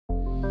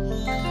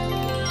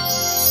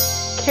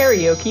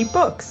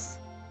KaraokeBooks.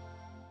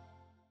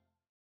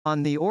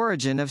 On the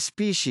Origin of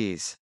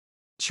Species.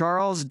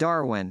 Charles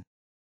Darwin.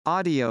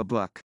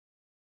 Audiobook.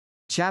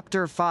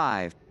 Chapter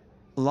 5.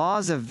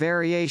 Laws of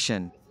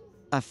Variation.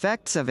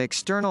 Effects of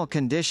external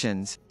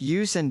conditions,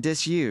 use and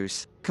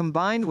disuse,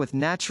 combined with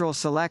natural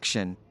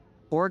selection.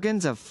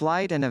 Organs of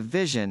flight and of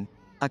vision,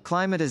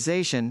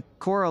 acclimatization,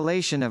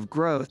 correlation of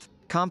growth,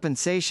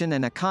 compensation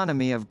and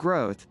economy of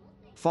growth,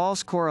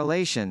 false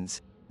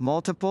correlations,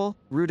 multiple,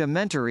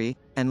 rudimentary,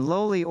 and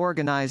lowly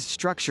organized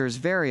structures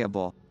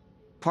variable.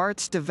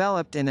 Parts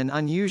developed in an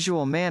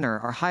unusual manner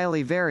are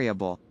highly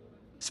variable.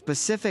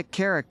 Specific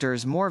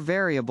characters more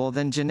variable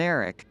than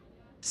generic.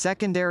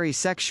 Secondary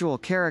sexual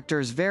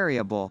characters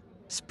variable.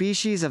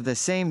 Species of the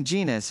same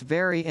genus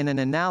vary in an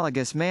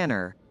analogous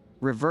manner.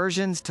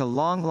 Reversions to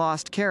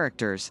long-lost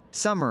characters.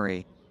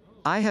 Summary.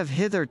 I have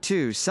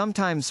hitherto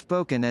sometimes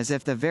spoken as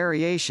if the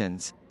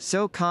variations,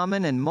 so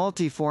common and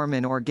multiform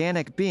in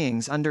organic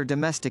beings under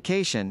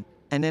domestication,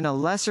 and in a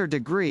lesser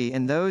degree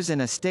in those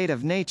in a state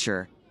of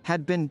nature,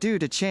 had been due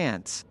to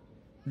chance.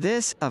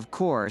 This, of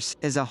course,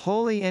 is a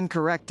wholly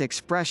incorrect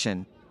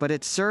expression, but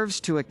it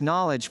serves to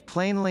acknowledge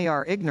plainly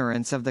our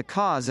ignorance of the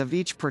cause of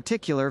each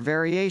particular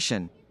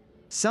variation.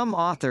 Some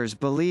authors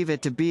believe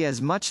it to be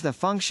as much the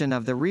function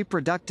of the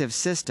reproductive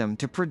system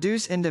to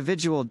produce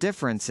individual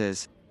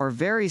differences, or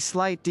very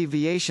slight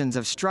deviations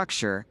of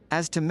structure,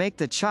 as to make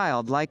the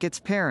child like its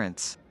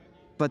parents.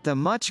 But the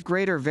much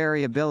greater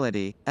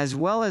variability, as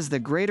well as the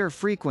greater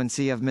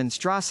frequency of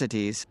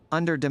monstrosities,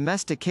 under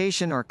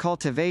domestication or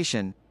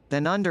cultivation,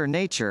 than under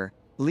nature,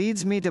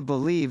 leads me to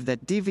believe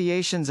that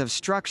deviations of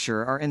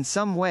structure are in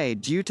some way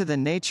due to the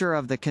nature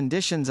of the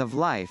conditions of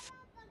life,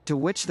 to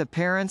which the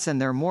parents and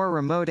their more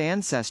remote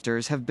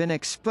ancestors have been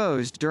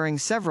exposed during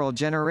several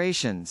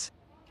generations.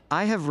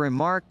 I have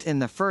remarked in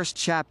the first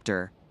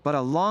chapter, but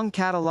a long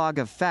catalogue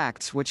of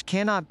facts which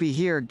cannot be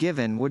here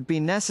given would be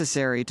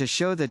necessary to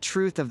show the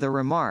truth of the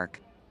remark,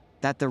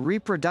 that the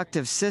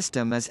reproductive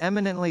system is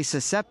eminently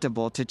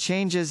susceptible to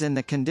changes in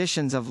the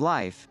conditions of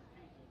life,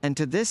 and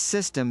to this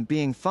system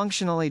being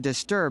functionally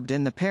disturbed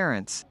in the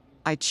parents,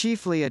 I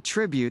chiefly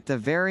attribute the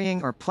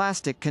varying or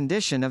plastic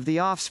condition of the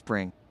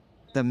offspring.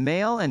 The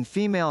male and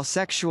female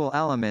sexual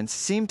elements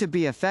seem to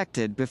be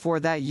affected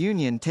before that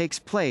union takes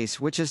place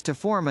which is to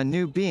form a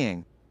new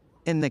being.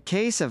 In the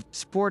case of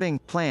sporting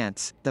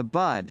plants, the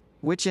bud,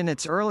 which in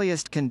its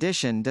earliest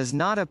condition does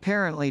not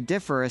apparently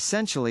differ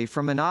essentially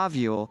from an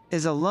ovule,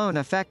 is alone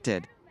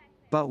affected.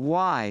 But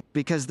why?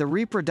 Because the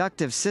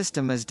reproductive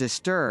system is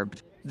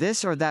disturbed,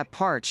 this or that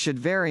part should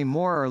vary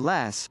more or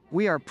less,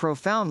 we are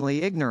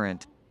profoundly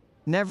ignorant.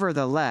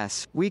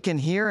 Nevertheless, we can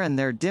here and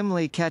there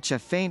dimly catch a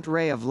faint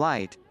ray of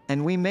light,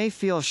 and we may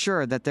feel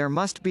sure that there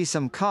must be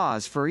some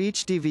cause for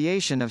each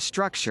deviation of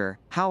structure,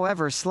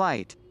 however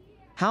slight.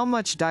 How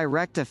much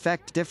direct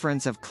effect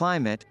difference of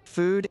climate,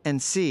 food,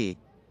 and sea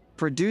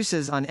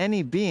produces on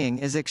any being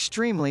is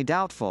extremely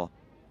doubtful.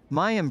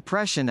 My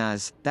impression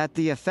is, that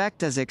the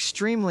effect is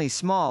extremely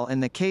small in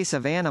the case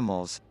of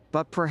animals,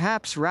 but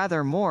perhaps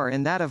rather more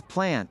in that of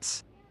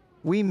plants.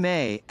 We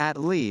may, at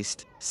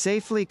least,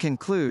 safely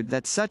conclude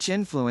that such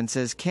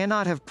influences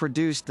cannot have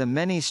produced the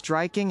many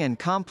striking and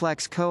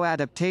complex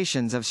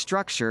co-adaptations of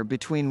structure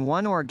between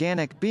one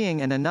organic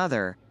being and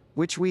another,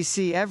 which we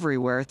see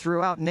everywhere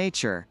throughout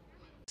nature.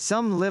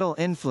 Some little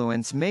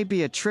influence may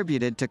be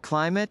attributed to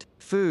climate,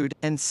 food,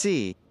 and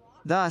sea.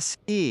 Thus,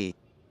 E.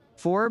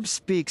 Forbes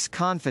speaks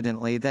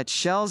confidently that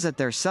shells at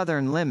their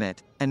southern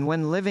limit, and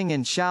when living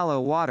in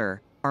shallow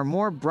water, are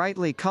more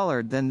brightly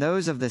colored than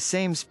those of the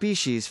same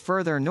species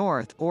further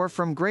north or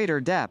from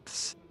greater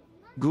depths.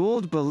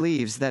 Gould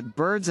believes that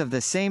birds of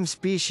the same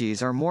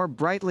species are more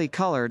brightly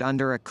colored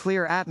under a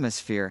clear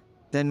atmosphere,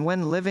 than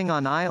when living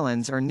on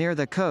islands or near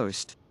the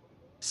coast.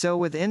 So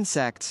with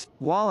insects,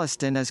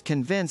 Wollaston is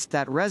convinced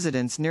that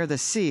residence near the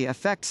sea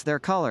affects their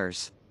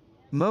colors.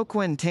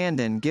 Moquin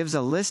Tandon gives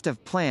a list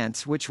of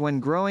plants which when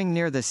growing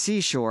near the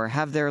seashore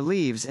have their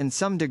leaves in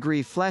some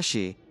degree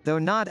fleshy, though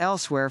not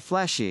elsewhere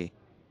fleshy.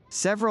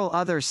 Several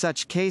other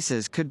such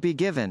cases could be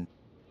given.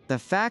 The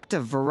fact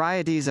of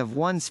varieties of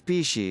one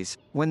species,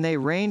 when they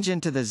range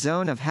into the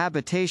zone of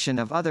habitation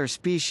of other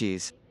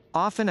species,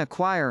 often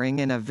acquiring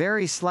in a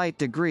very slight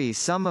degree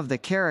some of the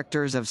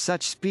characters of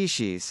such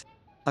species,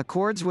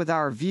 accords with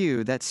our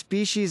view that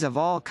species of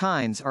all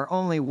kinds are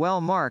only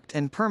well-marked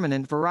and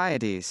permanent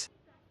varieties.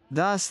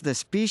 Thus the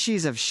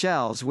species of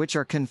shells which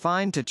are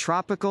confined to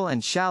tropical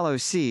and shallow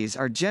seas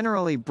are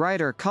generally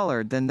brighter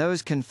colored than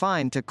those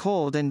confined to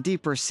cold and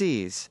deeper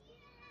seas.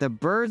 The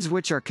birds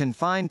which are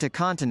confined to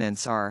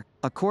continents are,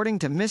 according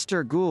to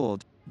Mr.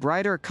 Gould,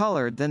 brighter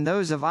colored than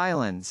those of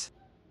islands.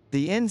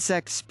 The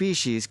insect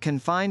species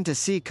confined to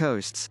sea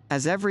coasts,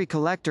 as every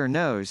collector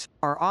knows,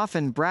 are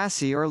often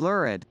brassy or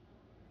lurid.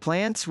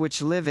 Plants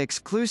which live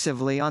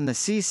exclusively on the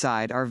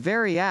seaside are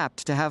very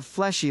apt to have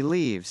fleshy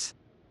leaves.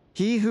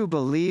 He who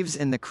believes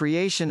in the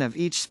creation of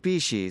each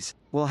species,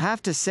 will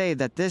have to say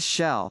that this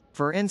shell,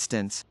 for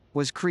instance,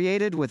 was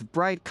created with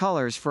bright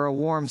colors for a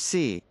warm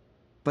sea.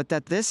 but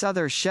that this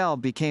other shell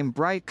became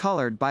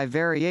bright-colored by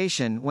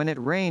variation when it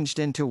ranged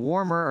into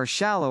warmer or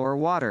shallower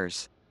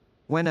waters.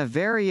 When a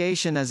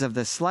variation is of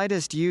the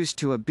slightest use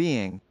to a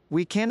being,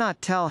 we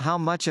cannot tell how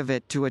much of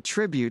it to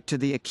attribute to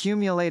the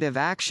accumulative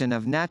action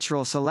of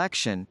natural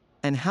selection,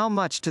 and how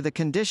much to the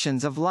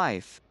conditions of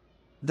life.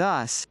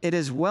 Thus, it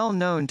is well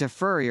known to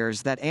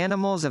furriers that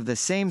animals of the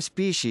same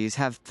species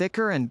have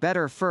thicker and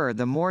better fur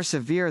the more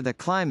severe the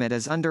climate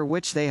is under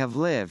which they have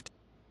lived.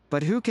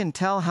 But who can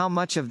tell how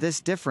much of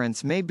this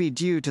difference may be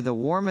due to the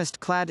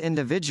warmest-clad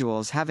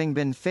individuals having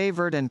been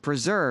favored and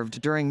preserved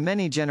during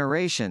many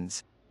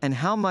generations, and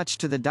how much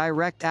to the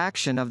direct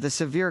action of the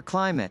severe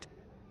climate?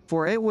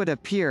 For it would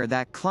appear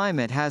that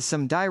climate has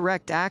some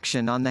direct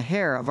action on the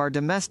hair of our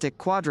domestic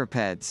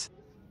quadrupeds.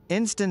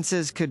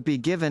 Instances could be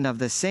given of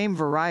the same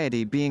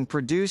variety being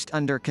produced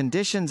under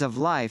conditions of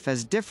life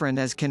as different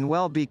as can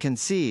well be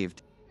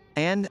conceived,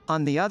 and,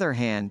 on the other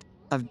hand,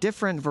 of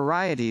different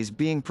varieties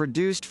being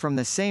produced from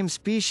the same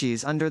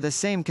species under the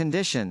same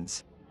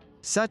conditions.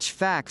 Such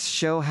facts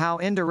show how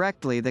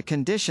indirectly the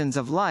conditions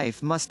of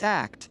life must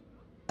act.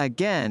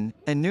 Again,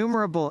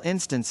 innumerable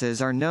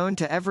instances are known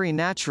to every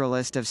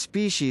naturalist of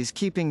species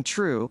keeping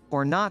true,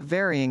 or not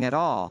varying at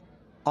all,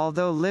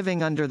 although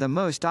living under the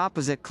most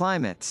opposite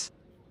climates.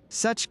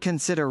 Such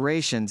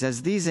considerations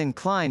as these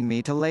incline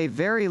me to lay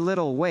very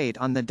little weight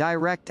on the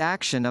direct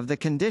action of the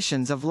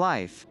conditions of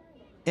life.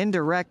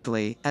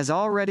 Indirectly, as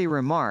already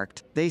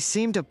remarked, they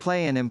seem to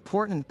play an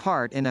important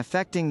part in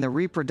affecting the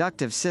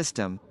reproductive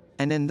system,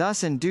 and in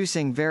thus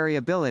inducing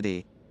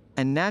variability,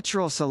 and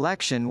natural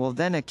selection will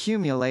then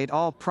accumulate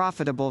all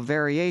profitable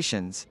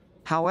variations,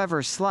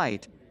 however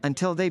slight,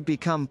 until they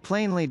become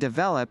plainly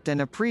developed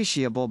and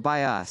appreciable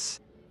by us.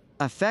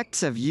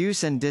 Effects of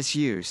use and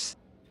disuse.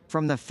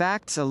 From the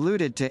facts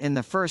alluded to in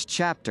the first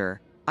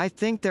chapter, I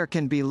think there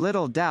can be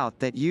little doubt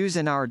that use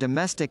in our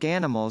domestic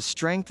animals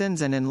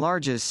strengthens and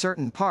enlarges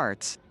certain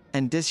parts,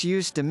 and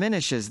disuse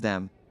diminishes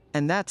them,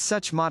 and that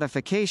such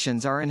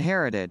modifications are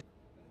inherited.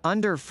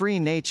 Under free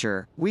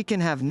nature, we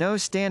can have no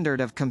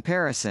standard of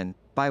comparison,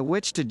 by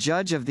which to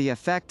judge of the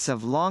effects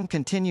of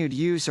long-continued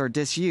use or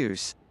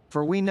disuse,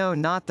 for we know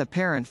not the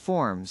parent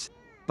forms,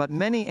 but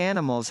many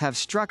animals have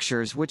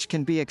structures which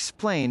can be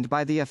explained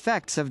by the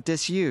effects of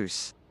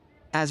disuse.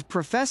 As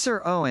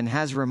Professor Owen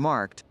has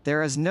remarked,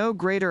 there is no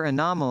greater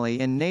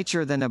anomaly in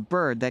nature than a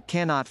bird that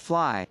cannot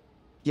fly.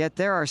 Yet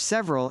there are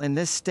several in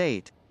this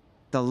state.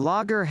 The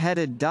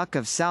logger-headed duck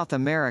of South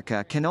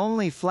America can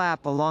only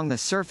flap along the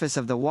surface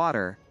of the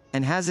water,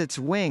 and has its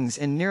wings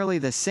in nearly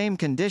the same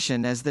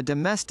condition as the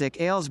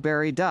domestic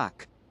Aylesbury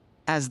duck.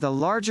 As the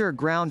larger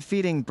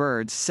ground-feeding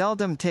birds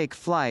seldom take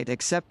flight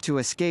except to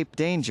escape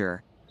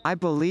danger, I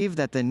believe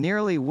that the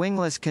nearly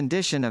wingless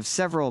condition of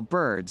several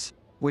birds,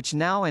 which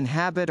now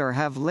inhabit or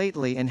have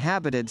lately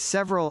inhabited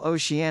several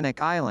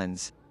oceanic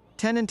islands,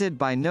 tenanted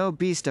by no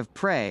beast of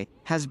prey,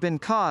 has been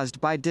caused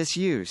by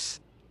disuse.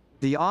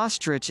 The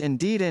ostrich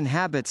indeed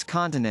inhabits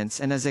continents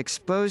and is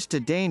exposed to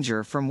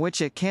danger from which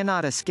it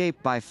cannot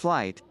escape by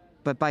flight,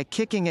 but by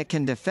kicking it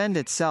can defend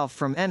itself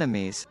from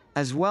enemies,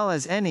 as well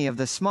as any of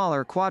the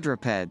smaller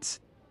quadrupeds.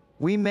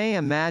 We may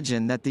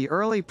imagine that the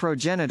early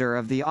progenitor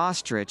of the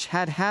ostrich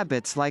had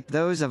habits like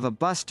those of a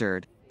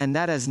bustard, and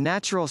that as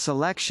natural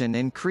selection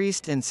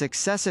increased in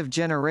successive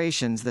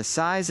generations the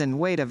size and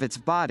weight of its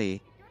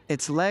body,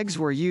 its legs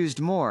were used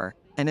more,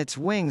 and its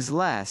wings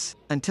less,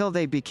 until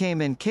they became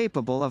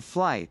incapable of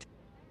flight.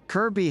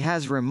 Kirby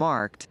has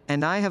remarked,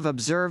 and I have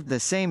observed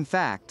the same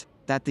fact,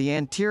 that the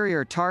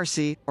anterior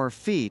tarsi, or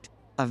feet,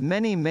 of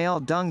many male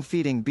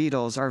dung-feeding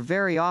beetles are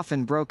very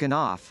often broken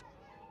off.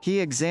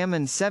 He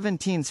examined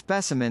 17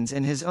 specimens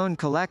in his own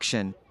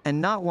collection, and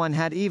not one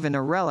had even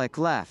a relic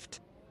left.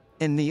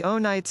 In the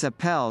Onites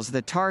apelles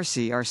the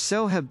tarsi are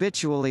so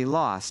habitually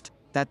lost,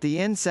 that the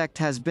insect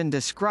has been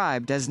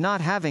described as not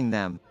having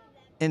them.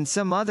 In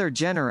some other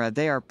genera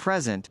they are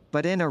present,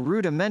 but in a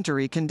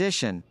rudimentary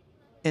condition.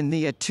 In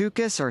the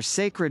Atucus or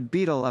sacred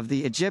beetle of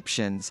the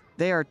Egyptians,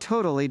 they are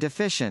totally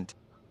deficient.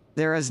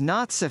 There is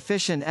not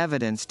sufficient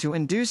evidence to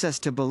induce us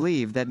to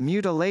believe that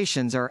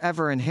mutilations are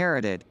ever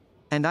inherited,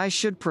 and I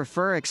should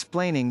prefer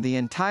explaining the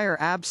entire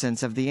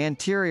absence of the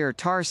anterior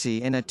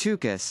tarsi in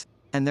Atucus,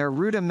 and their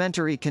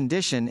rudimentary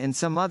condition in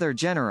some other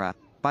genera,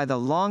 by the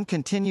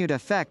long-continued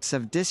effects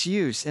of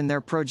disuse in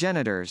their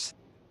progenitors.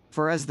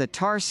 For as the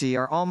tarsi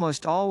are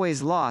almost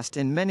always lost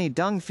in many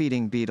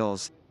dung-feeding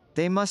beetles,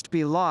 they must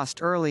be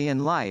lost early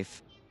in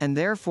life, and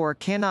therefore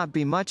cannot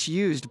be much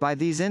used by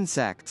these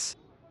insects.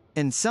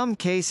 In some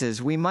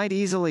cases we might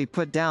easily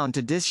put down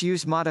to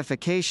disuse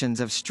modifications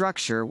of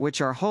structure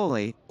which are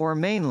wholly, or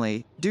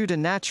mainly, due to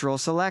natural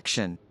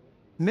selection.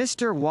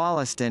 Mr.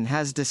 Wollaston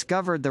has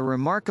discovered the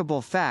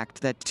remarkable fact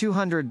that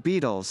 200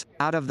 beetles,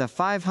 out of the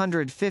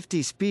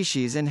 550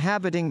 species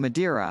inhabiting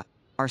Madeira,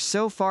 are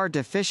so far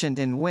deficient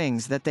in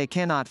wings that they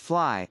cannot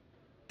fly,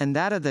 and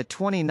that of the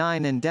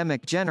 29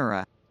 endemic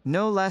genera,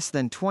 no less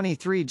than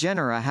 23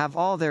 genera have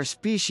all their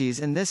species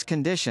in this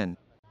condition.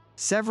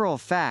 Several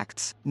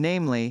facts,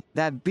 namely,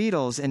 that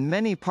beetles in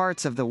many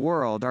parts of the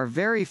world are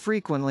very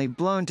frequently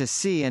blown to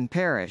sea and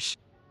perish.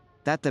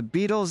 That the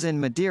beetles in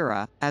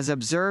Madeira, as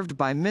observed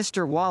by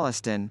Mr.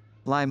 Wollaston,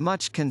 lie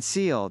much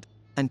concealed,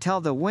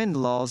 until the wind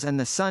lulls and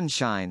the sun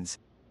shines.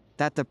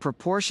 That the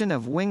proportion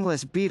of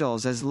wingless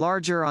beetles is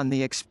larger on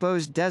the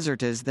exposed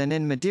deserts than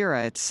in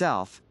Madeira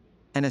itself,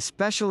 and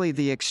especially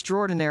the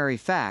extraordinary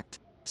fact,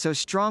 so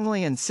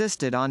strongly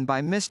insisted on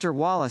by Mr.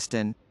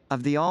 Wollaston,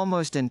 of the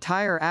almost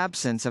entire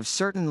absence of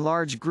certain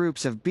large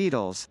groups of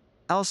beetles,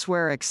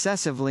 elsewhere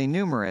excessively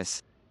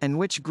numerous, and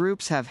which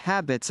groups have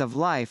habits of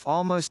life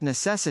almost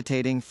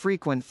necessitating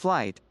frequent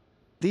flight.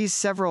 These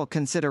several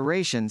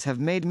considerations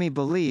have made me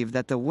believe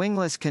that the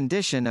wingless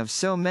condition of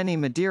so many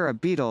Madeira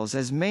beetles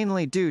is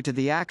mainly due to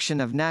the action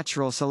of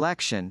natural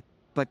selection,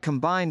 but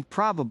combined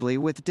probably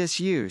with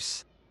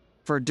disuse.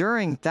 For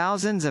during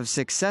thousands of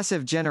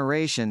successive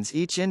generations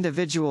each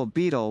individual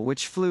beetle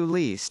which flew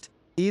least,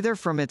 either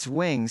from its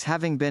wings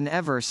having been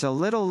ever so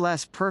little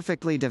less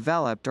perfectly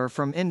developed or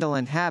from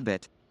indolent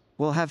habit,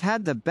 will have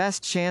had the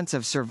best chance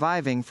of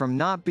surviving from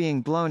not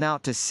being blown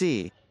out to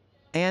sea,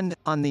 and,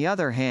 on the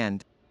other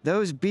hand,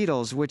 those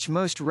beetles which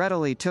most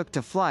readily took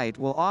to flight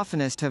will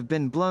oftenest have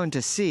been blown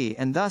to sea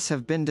and thus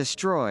have been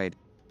destroyed.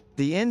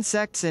 The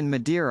insects in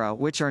Madeira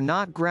which are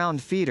not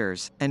ground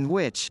feeders, and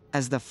which,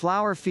 as the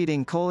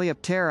flower-feeding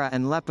Coleoptera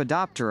and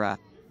Lepidoptera,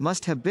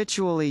 must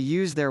habitually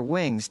use their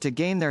wings to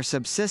gain their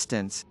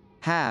subsistence,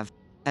 have,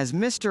 as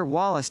Mr.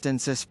 Wollaston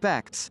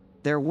suspects,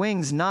 their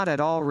wings not at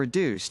all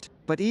reduced,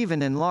 but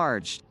even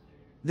enlarged.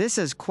 This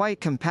is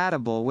quite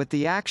compatible with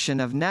the action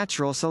of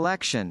natural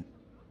selection.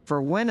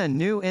 For when a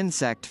new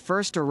insect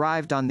first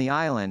arrived on the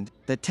island,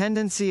 the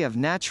tendency of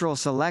natural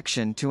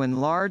selection to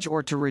enlarge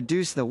or to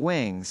reduce the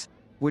wings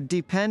would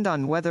depend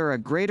on whether a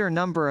greater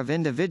number of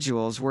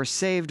individuals were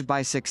saved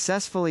by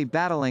successfully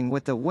battling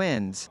with the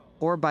winds,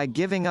 or by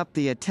giving up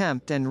the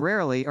attempt and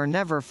rarely or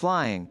never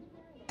flying.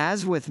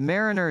 As with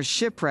mariners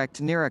shipwrecked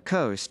near a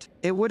coast,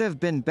 it would have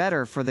been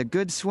better for the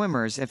good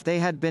swimmers if they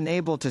had been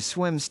able to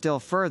swim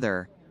still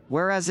further,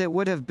 whereas it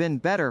would have been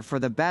better for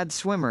the bad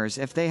swimmers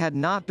if they had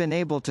not been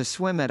able to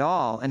swim at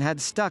all and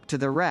had stuck to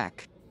the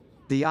wreck.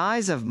 The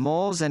eyes of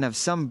moles and of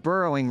some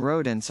burrowing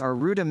rodents are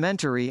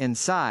rudimentary in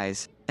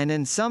size, and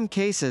in some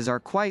cases are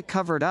quite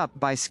covered up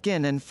by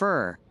skin and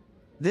fur.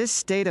 This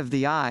state of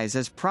the eyes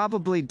is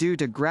probably due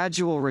to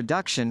gradual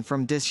reduction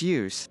from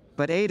disuse,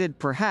 but aided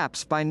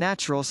perhaps by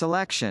natural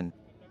selection.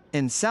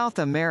 In South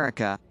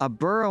America, a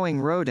burrowing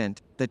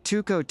rodent, the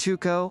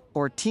tuco-tuco,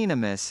 or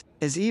tinamus,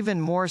 is even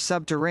more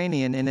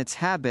subterranean in its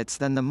habits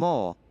than the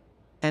mole,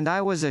 and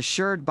I was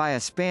assured by a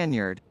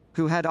Spaniard,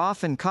 who had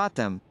often caught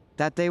them,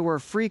 that they were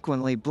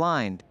frequently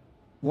blind.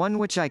 One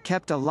which I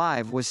kept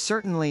alive was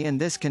certainly in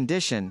this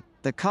condition,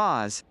 the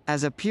cause,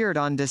 as appeared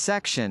on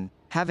dissection,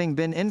 having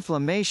been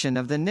inflammation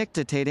of the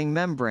nictitating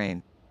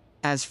membrane.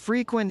 As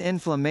frequent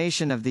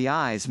inflammation of the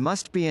eyes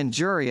must be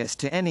injurious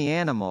to any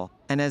animal,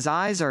 and as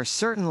eyes are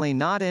certainly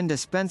not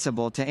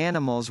indispensable to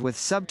animals with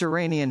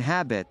subterranean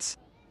habits,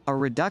 a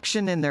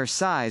reduction in their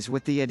size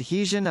with the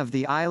adhesion of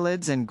the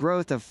eyelids and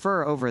growth of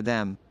fur over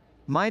them,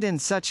 might in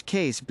such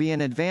case be an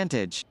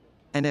advantage,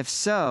 and if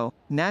so,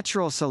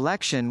 natural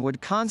selection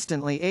would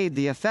constantly aid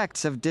the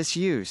effects of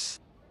disuse.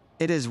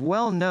 It is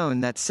well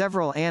known that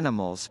several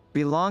animals,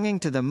 belonging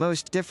to the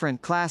most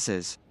different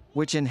classes,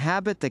 which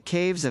inhabit the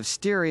caves of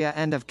Styria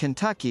and of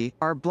Kentucky,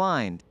 are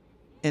blind.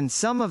 In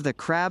some of the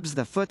crabs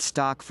the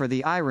footstalk for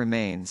the eye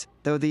remains,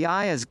 though the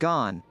eye is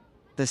gone.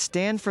 The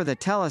stand for the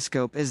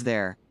telescope is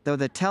there, though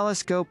the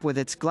telescope with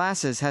its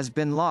glasses has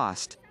been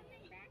lost.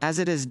 As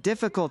it is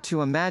difficult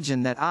to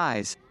imagine that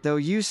eyes, though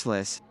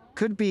useless,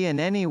 could be in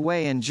any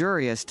way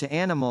injurious to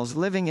animals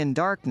living in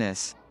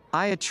darkness,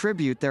 I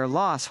attribute their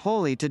loss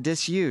wholly to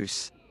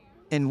disuse.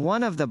 In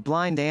one of the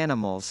blind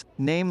animals,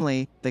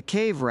 namely, the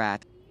cave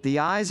rat, the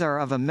eyes are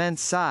of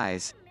immense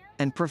size,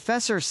 and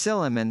Professor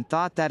Silliman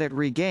thought that it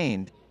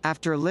regained,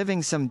 after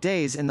living some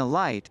days in the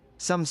light,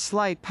 some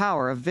slight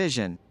power of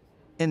vision.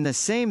 In the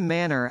same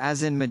manner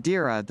as in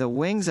Madeira the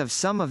wings of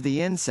some of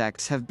the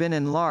insects have been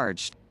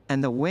enlarged,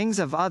 and the wings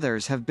of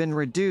others have been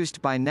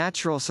reduced by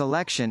natural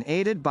selection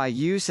aided by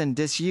use and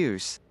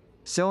disuse,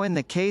 so in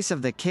the case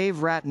of the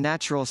cave rat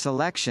natural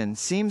selection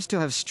seems to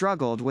have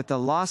struggled with the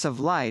loss of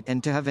light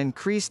and to have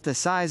increased the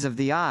size of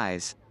the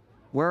eyes,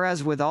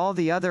 whereas with all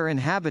the other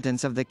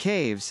inhabitants of the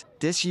caves,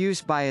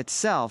 disuse by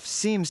itself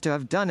seems to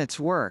have done its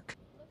work.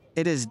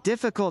 It is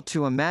difficult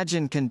to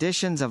imagine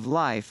conditions of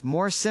life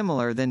more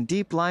similar than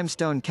deep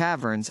limestone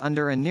caverns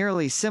under a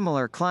nearly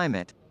similar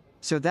climate,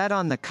 so that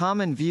on the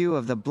common view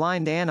of the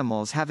blind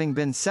animals having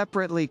been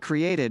separately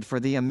created for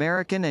the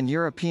American and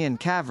European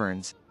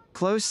caverns,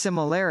 close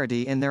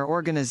similarity in their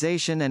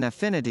organization and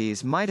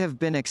affinities might have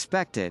been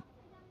expected.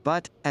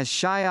 But, as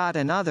Schiat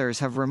and others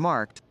have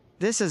remarked,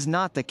 this is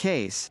not the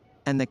case,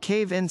 and the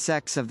cave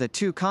insects of the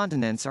two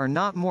continents are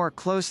not more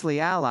closely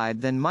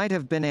allied than might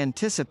have been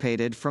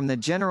anticipated from the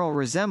general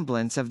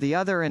resemblance of the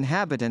other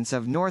inhabitants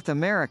of North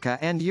America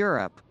and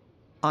Europe.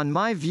 On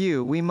my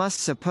view, we must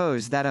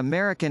suppose that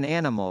American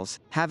animals,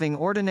 having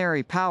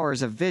ordinary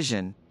powers of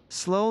vision,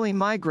 slowly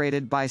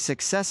migrated by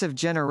successive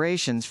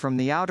generations from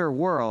the outer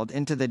world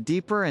into the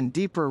deeper and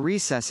deeper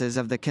recesses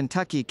of the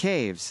Kentucky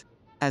caves,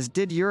 as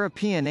did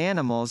European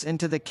animals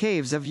into the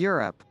caves of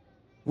Europe.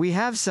 We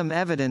have some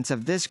evidence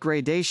of this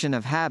gradation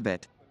of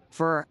habit,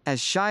 for,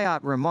 as Schiat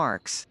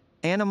remarks,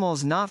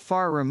 animals not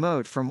far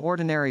remote from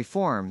ordinary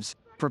forms,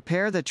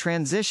 prepare the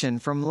transition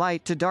from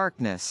light to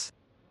darkness.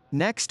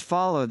 Next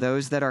follow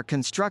those that are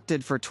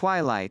constructed for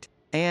twilight,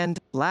 and,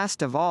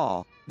 last of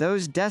all,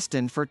 those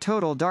destined for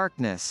total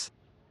darkness.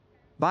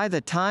 By the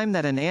time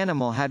that an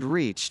animal had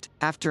reached,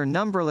 after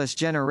numberless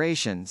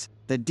generations,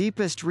 the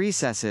deepest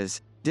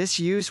recesses,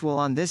 disuse will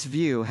on this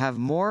view have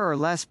more or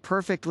less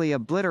perfectly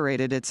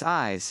obliterated its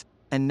eyes,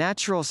 and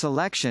natural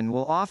selection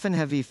will often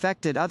have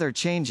effected other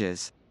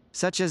changes,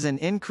 such as an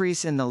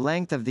increase in the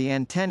length of the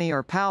antennae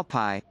or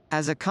palpi,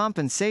 as a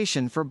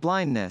compensation for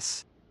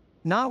blindness.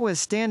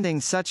 Notwithstanding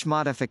such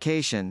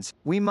modifications,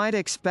 we might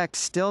expect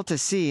still to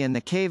see in the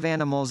cave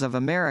animals of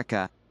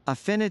America,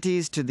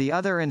 affinities to the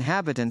other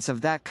inhabitants of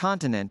that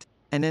continent,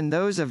 and in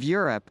those of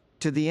Europe,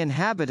 to the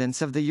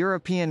inhabitants of the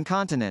European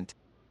continent.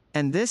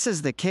 And this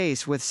is the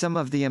case with some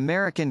of the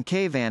American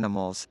cave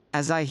animals,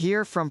 as I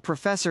hear from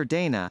Professor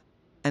Dana,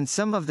 and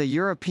some of the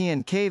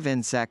European cave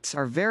insects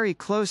are very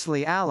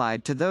closely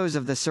allied to those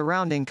of the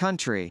surrounding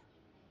country.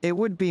 It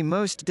would be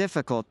most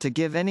difficult to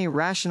give any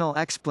rational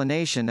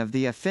explanation of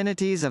the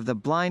affinities of the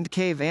blind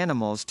cave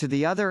animals to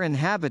the other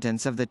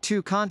inhabitants of the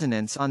two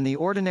continents on the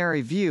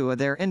ordinary view of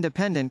their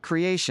independent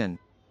creation.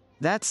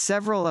 That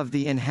several of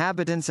the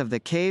inhabitants of the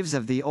caves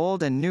of the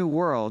Old and New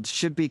Worlds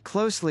should be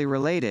closely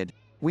related,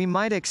 we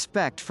might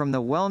expect from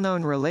the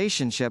well-known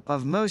relationship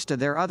of most of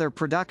their other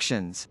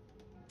productions.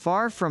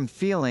 Far from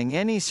feeling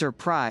any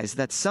surprise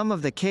that some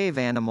of the cave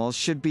animals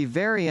should be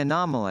very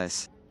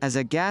anomalous, as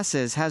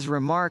Agassiz has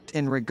remarked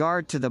in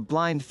regard to the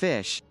blind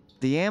fish,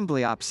 the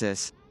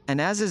Amblyopsis,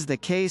 and as is the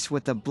case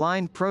with the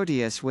blind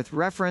Proteus with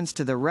reference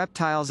to the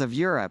reptiles of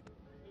Europe,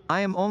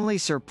 I am only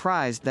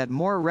surprised that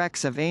more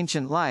wrecks of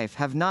ancient life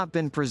have not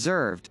been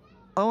preserved,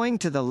 owing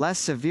to the less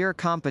severe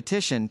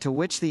competition to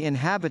which the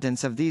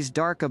inhabitants of these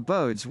dark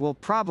abodes will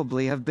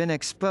probably have been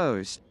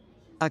exposed.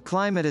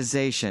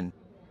 Acclimatization.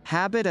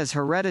 Habit as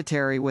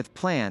hereditary with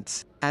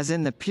plants, as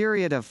in the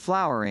period of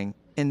flowering,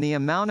 in the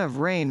amount of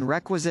rain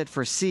requisite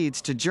for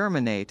seeds to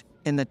germinate,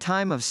 in the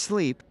time of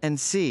sleep, and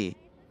see.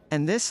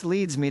 And this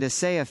leads me to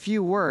say a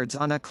few words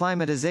on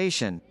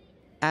acclimatization.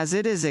 As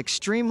it is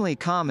extremely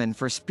common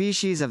for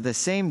species of the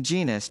same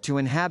genus to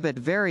inhabit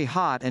very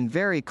hot and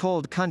very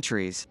cold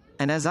countries,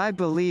 and as I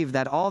believe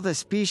that all the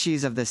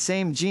species of the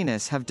same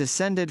genus have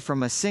descended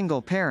from a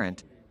single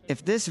parent,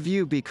 if this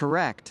view be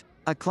correct,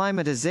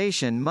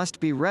 acclimatization must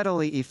be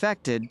readily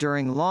effected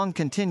during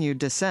long-continued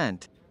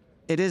descent.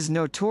 It is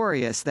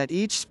notorious that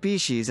each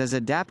species is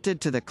adapted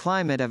to the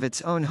climate of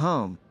its own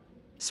home.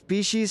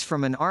 Species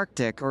from an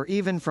Arctic or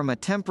even from a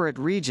temperate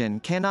region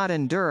cannot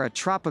endure a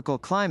tropical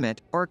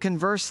climate, or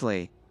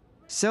conversely.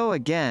 So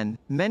again,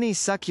 many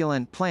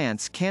succulent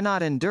plants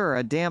cannot endure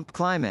a damp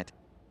climate.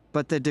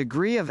 But the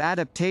degree of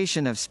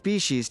adaptation of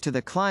species to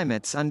the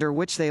climates under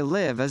which they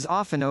live is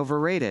often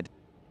overrated.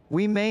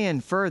 We may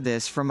infer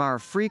this from our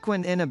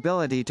frequent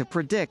inability to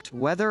predict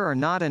whether or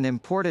not an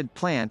imported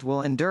plant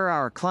will endure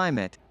our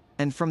climate,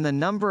 and from the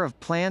number of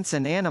plants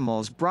and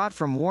animals brought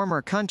from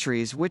warmer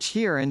countries which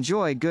here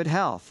enjoy good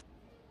health.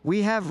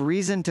 We have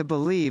reason to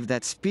believe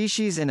that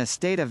species in a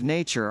state of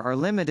nature are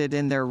limited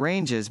in their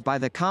ranges by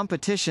the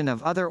competition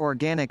of other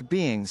organic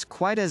beings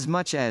quite as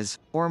much as,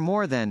 or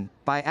more than,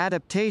 by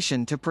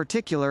adaptation to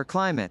particular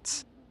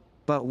climates.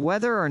 But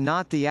whether or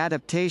not the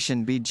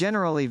adaptation be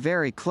generally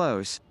very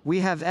close, we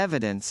have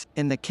evidence,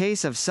 in the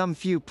case of some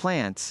few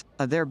plants,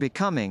 of their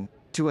becoming,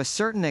 to a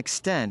certain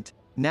extent,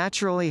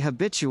 naturally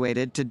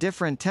habituated to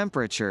different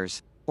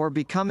temperatures, or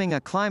becoming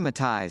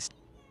acclimatized.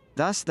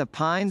 Thus the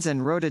pines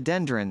and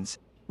rhododendrons,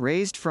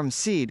 raised from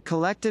seed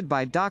collected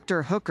by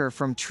Dr. Hooker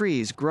from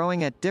trees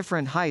growing at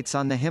different heights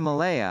on the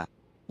Himalaya,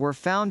 were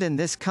found in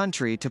this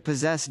country to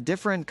possess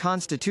different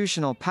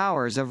constitutional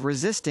powers of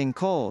resisting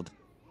cold.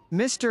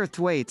 Mr.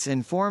 Thwaites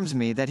informs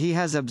me that he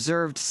has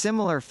observed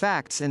similar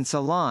facts in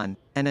Ceylon,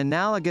 and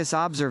analogous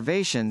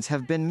observations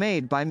have been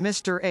made by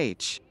Mr.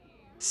 H.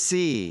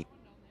 C.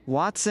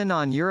 Watson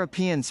on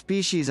European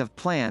species of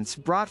plants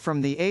brought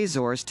from the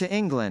Azores to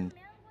England.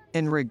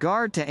 In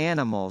regard to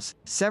animals,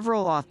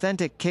 several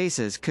authentic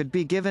cases could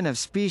be given of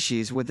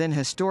species within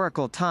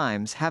historical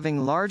times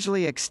having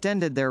largely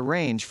extended their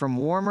range from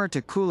warmer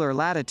to cooler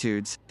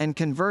latitudes, and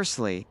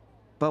conversely,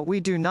 but we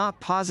do not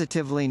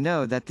positively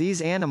know that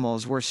these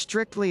animals were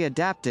strictly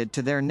adapted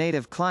to their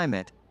native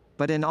climate,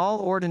 but in all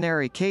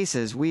ordinary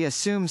cases we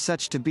assume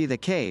such to be the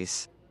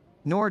case.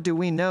 Nor do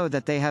we know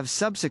that they have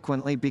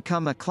subsequently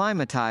become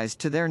acclimatized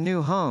to their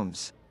new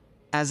homes.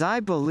 As I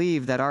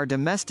believe that our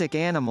domestic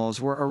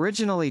animals were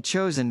originally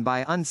chosen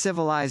by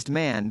uncivilized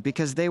man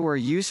because they were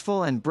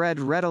useful and bred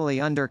readily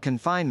under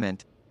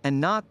confinement, and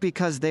not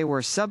because they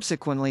were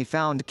subsequently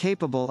found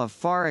capable of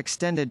far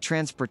extended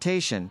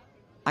transportation.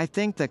 I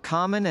think the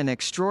common and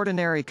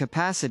extraordinary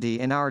capacity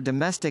in our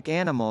domestic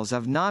animals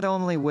of not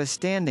only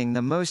withstanding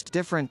the most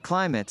different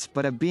climates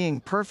but of being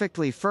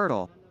perfectly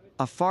fertile,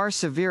 a far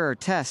severer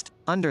test,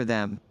 under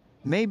them,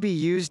 may be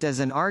used as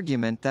an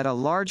argument that a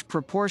large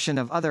proportion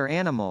of other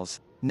animals,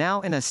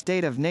 now in a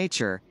state of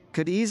nature,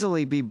 could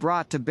easily be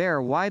brought to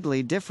bear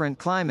widely different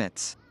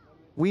climates.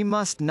 We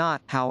must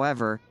not,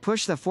 however,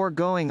 push the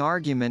foregoing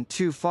argument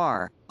too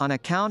far, on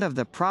account of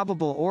the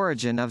probable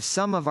origin of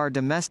some of our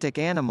domestic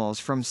animals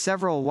from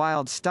several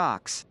wild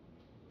stocks.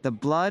 The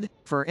blood,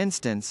 for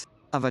instance,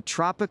 of a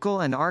tropical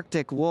and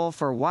Arctic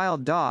wolf or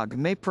wild dog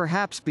may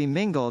perhaps be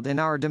mingled in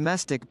our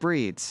domestic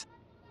breeds.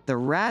 The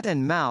rat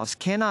and mouse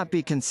cannot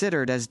be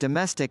considered as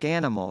domestic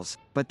animals,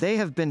 but they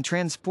have been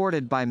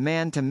transported by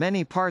man to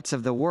many parts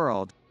of the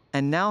world,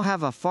 and now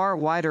have a far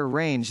wider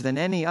range than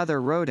any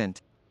other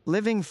rodent,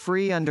 living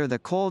free under the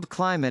cold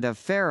climate of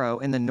Faroe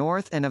in the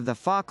north and of the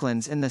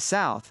Falklands in the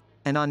south,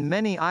 and on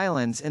many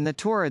islands in the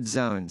torrid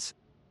zones.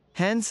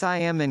 Hence I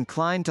am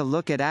inclined to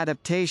look at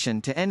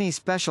adaptation to any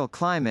special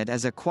climate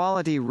as a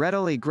quality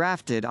readily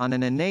grafted on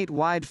an innate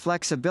wide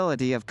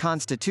flexibility of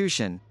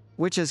constitution,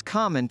 which is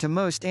common to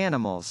most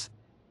animals.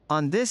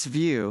 On this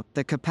view,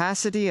 the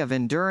capacity of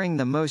enduring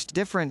the most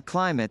different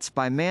climates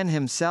by man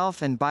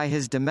himself and by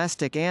his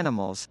domestic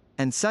animals,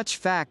 and such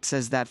facts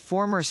as that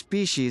former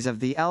species of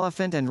the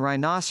elephant and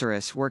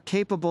rhinoceros were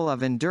capable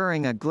of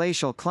enduring a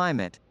glacial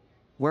climate,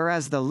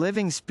 whereas the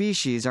living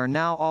species are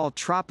now all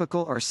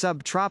tropical or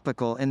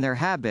subtropical in their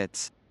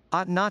habits,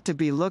 ought not to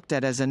be looked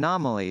at as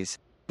anomalies,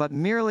 but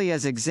merely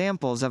as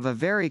examples of a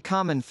very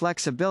common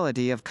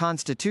flexibility of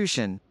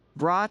constitution,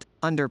 brought,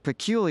 under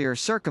peculiar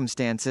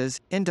circumstances,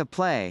 into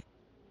play.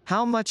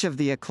 How much of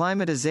the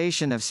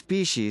acclimatization of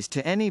species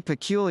to any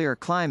peculiar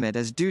climate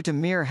is due to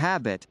mere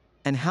habit,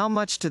 and how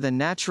much to the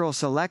natural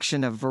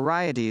selection of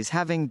varieties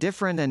having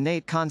different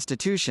innate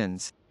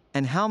constitutions,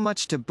 and how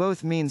much to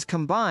both means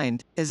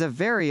combined, is a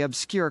very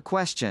obscure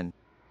question.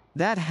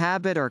 That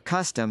habit or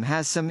custom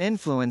has some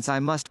influence, I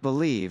must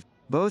believe,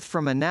 both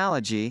from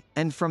analogy,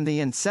 and from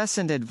the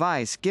incessant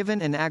advice given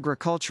in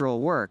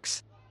agricultural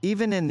works,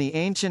 even in the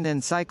ancient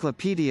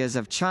encyclopedias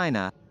of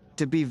China,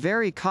 to be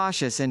very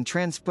cautious in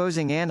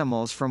transposing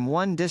animals from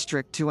one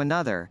district to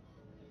another.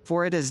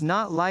 For it is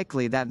not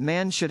likely that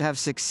man should have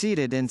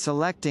succeeded in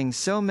selecting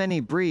so many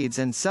breeds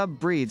and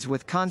sub-breeds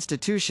with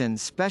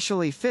constitutions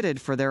specially fitted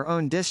for their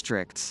own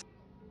districts.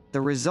 The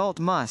result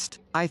must,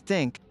 I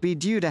think, be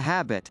due to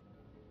habit.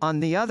 On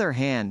the other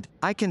hand,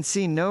 I can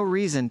see no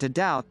reason to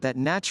doubt that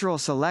natural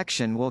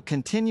selection will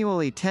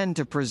continually tend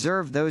to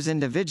preserve those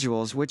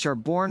individuals which are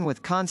born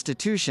with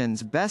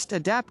constitutions best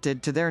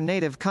adapted to their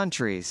native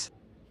countries.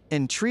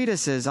 In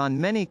treatises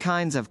on many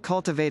kinds of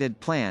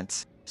cultivated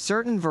plants,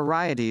 certain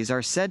varieties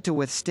are said to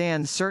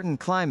withstand certain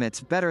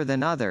climates better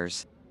than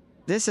others.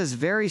 This is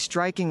very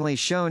strikingly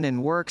shown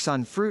in works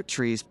on fruit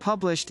trees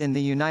published in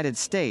the United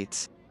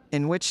States,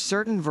 in which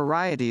certain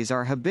varieties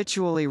are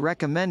habitually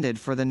recommended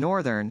for the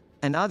northern,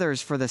 and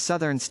others for the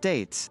southern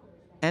states.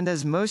 And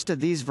as most of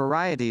these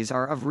varieties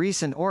are of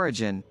recent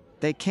origin,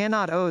 they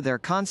cannot owe their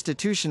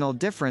constitutional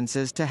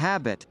differences to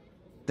habit.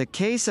 The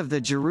case of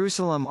the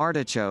Jerusalem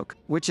artichoke,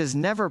 which is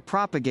never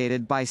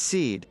propagated by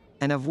seed,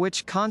 and of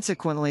which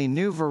consequently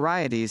new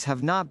varieties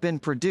have not been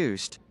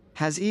produced,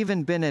 has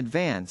even been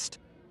advanced,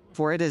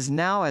 for it is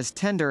now as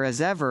tender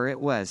as ever it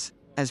was,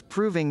 as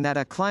proving that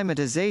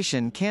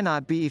acclimatization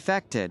cannot be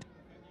effected.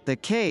 The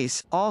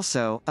case,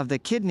 also, of the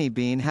kidney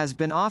bean has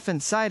been often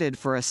cited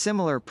for a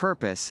similar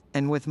purpose,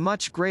 and with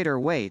much greater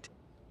weight,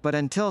 but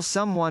until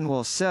someone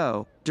will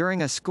sow,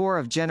 during a score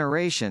of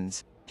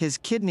generations, his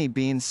kidney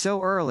beans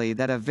so early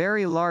that a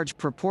very large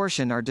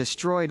proportion are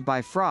destroyed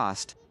by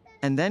frost,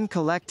 and then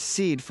collect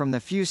seed from the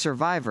few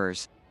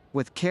survivors,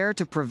 with care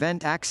to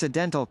prevent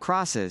accidental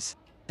crosses,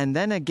 and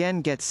then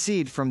again get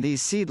seed from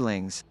these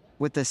seedlings,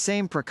 with the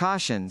same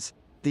precautions,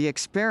 the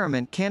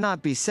experiment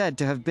cannot be said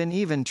to have been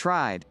even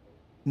tried.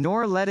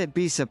 Nor let it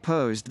be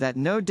supposed that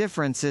no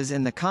differences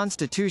in the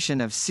constitution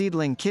of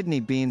seedling kidney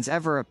beans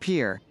ever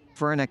appear,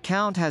 for an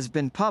account has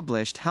been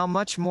published how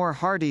much more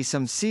hardy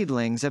some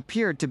seedlings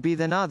appeared to be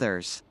than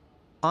others.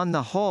 On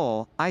the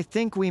whole, I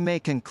think we may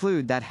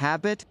conclude that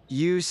habit,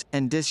 use,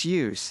 and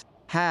disuse,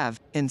 have,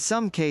 in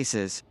some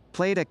cases,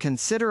 played a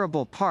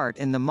considerable part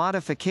in the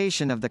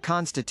modification of the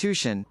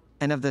constitution,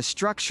 and of the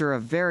structure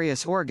of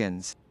various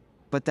organs,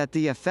 but that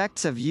the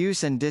effects of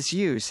use and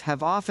disuse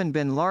have often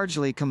been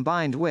largely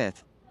combined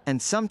with,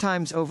 and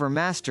sometimes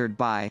overmastered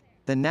by,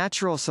 the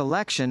natural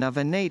selection of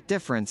innate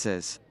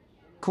differences.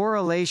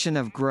 Correlation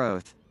of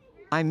growth.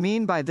 I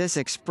mean by this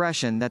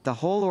expression that the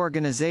whole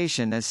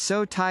organization is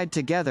so tied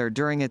together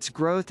during its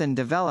growth and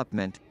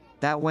development,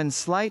 that when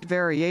slight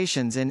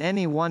variations in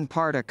any one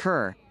part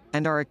occur,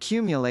 and are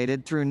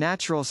accumulated through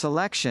natural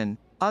selection,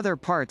 other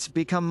parts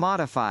become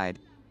modified.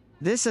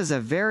 This is a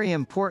very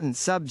important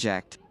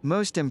subject,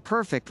 most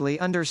imperfectly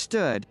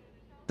understood.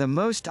 The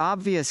most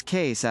obvious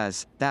case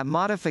is that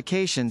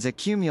modifications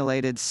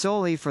accumulated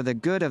solely for the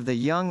good of the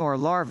young or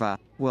larva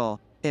will,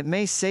 it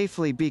may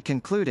safely be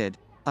concluded,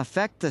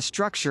 affect the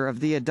structure of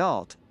the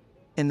adult.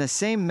 In the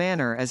same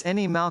manner as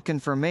any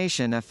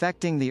malconformation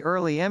affecting the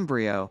early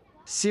embryo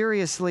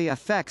seriously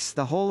affects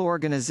the whole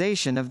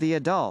organization of the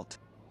adult.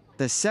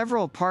 The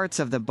several parts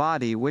of the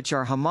body which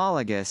are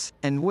homologous,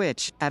 and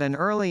which, at an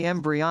early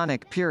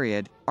embryonic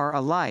period, are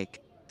alike,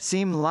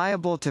 seem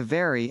liable to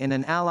vary in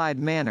an allied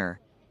manner.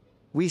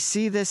 We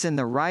see this in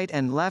the right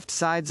and left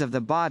sides of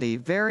the body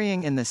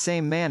varying in the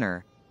same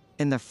manner,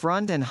 in the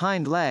front and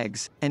hind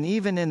legs, and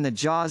even in the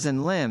jaws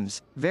and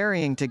limbs,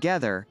 varying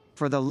together,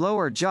 for the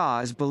lower jaw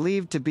is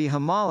believed to be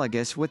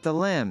homologous with the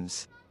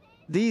limbs.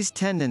 These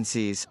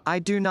tendencies, I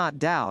do not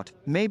doubt,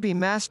 may be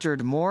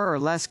mastered more or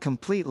less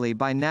completely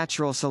by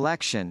natural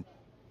selection.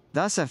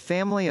 Thus a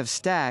family of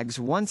stags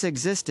once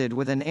existed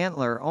with an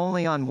antler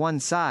only on one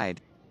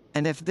side,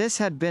 and if this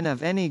had been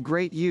of any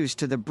great use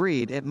to the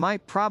breed it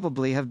might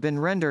probably have been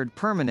rendered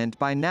permanent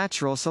by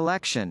natural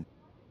selection.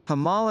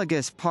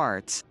 Homologous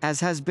parts, as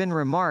has been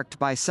remarked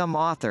by some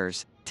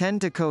authors,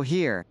 tend to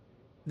cohere.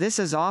 This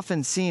is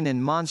often seen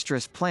in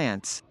monstrous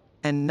plants,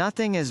 and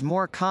nothing is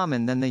more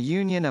common than the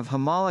union of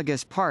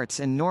homologous parts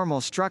in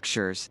normal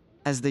structures,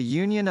 as the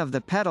union of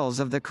the petals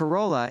of the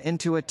corolla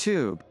into a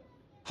tube.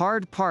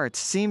 Hard parts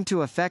seem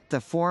to affect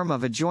the form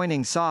of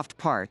adjoining soft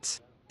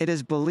parts. It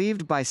is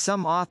believed by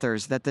some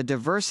authors that the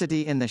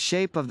diversity in the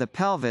shape of the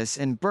pelvis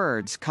in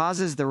birds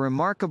causes the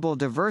remarkable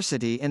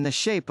diversity in the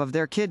shape of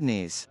their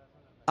kidneys.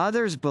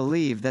 Others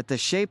believe that the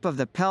shape of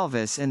the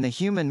pelvis in the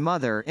human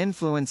mother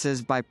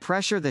influences by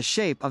pressure the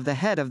shape of the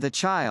head of the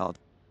child.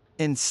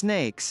 In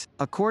snakes,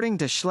 according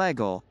to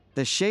Schlegel,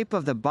 the shape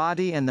of the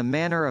body and the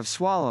manner of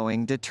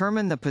swallowing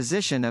determine the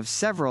position of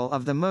several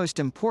of the most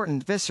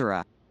important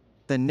viscera.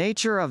 The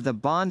nature of the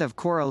bond of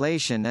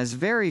correlation is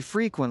very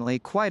frequently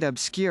quite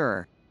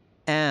obscure.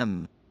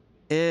 M.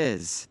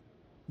 is.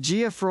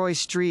 Geoffroy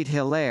Street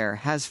Hilaire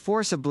has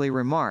forcibly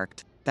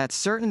remarked that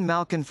certain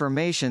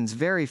malconformations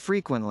very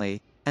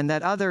frequently, and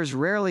that others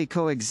rarely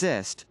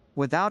coexist,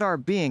 without our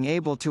being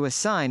able to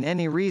assign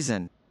any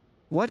reason.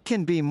 What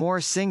can be more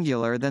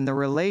singular than the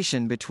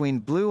relation between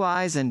blue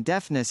eyes and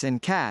deafness in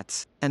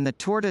cats, and the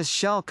tortoise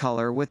shell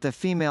color with the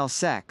female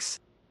sex?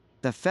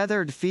 The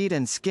feathered feet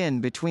and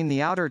skin between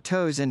the outer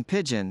toes in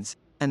pigeons,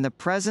 and the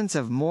presence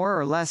of more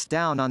or less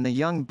down on the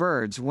young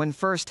birds when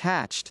first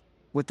hatched,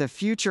 with the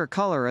future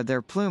color of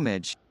their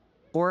plumage.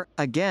 Or,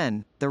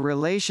 again, the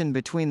relation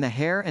between the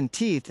hair and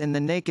teeth in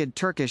the naked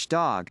Turkish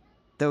dog,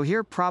 though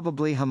here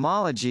probably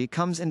homology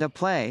comes into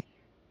play.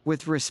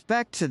 With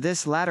respect to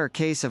this latter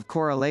case of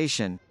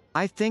correlation,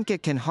 I think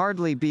it can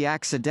hardly be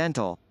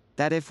accidental,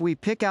 that if we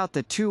pick out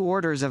the two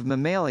orders of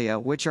Mammalia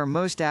which are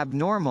most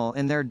abnormal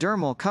in their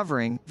dermal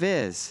covering,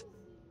 viz.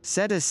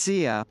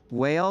 Cetacea,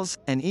 whales,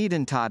 and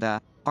Edentata,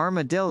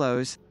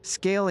 armadillos,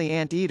 scaly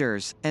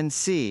anteaters, and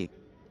c.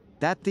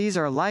 that these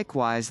are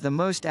likewise the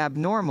most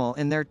abnormal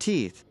in their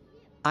teeth.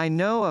 I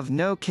know of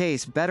no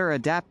case better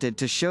adapted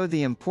to show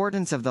the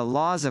importance of the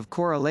laws of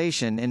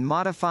correlation in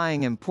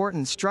modifying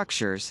important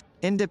structures,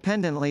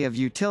 independently of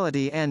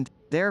utility and,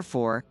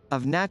 therefore,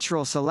 of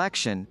natural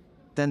selection,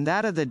 than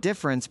that of the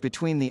difference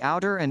between the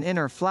outer and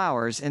inner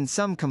flowers in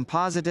some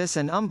compositous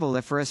and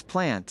umbelliferous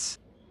plants.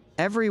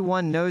 Every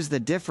one knows the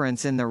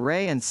difference in the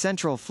ray and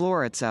central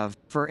florets of,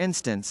 for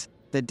instance,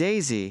 the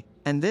daisy,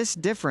 and this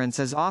difference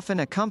is often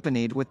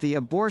accompanied with the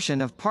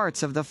abortion of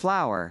parts of the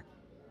flower.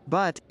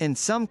 But, in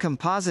some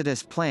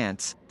compositous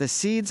plants, the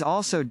seeds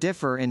also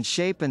differ in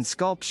shape and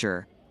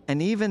sculpture,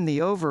 and even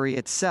the ovary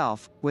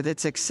itself, with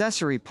its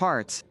accessory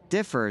parts,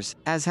 differs,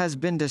 as has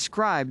been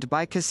described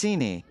by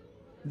Cassini.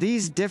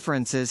 These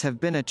differences have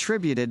been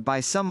attributed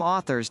by some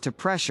authors to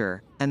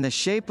pressure, and the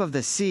shape of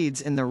the seeds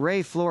in the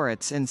ray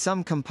florets in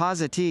some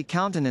compositae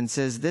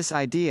countenances this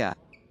idea.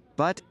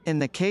 But, in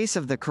the case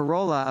of the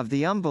corolla of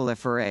the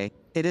umbelliferae,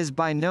 it is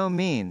by no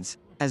means,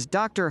 as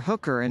Dr.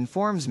 Hooker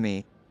informs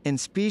me, in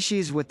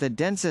species with the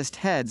densest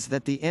heads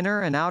that the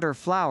inner and outer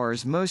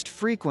flowers most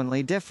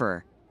frequently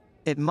differ.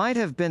 It might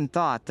have been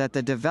thought that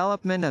the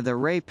development of the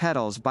ray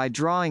petals by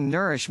drawing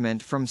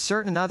nourishment from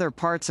certain other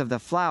parts of the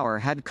flower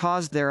had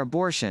caused their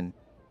abortion,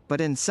 but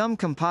in some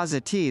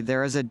compositae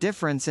there is a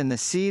difference in the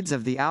seeds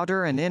of the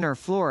outer and inner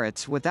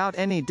florets without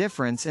any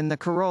difference in the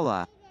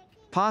corolla.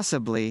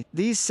 Possibly,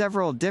 these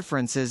several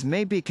differences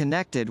may be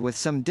connected with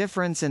some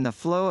difference in the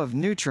flow of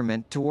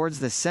nutriment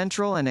towards the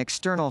central and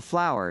external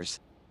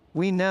flowers.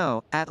 We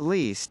know, at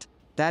least,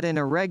 that in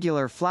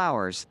irregular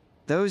flowers,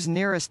 those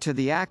nearest to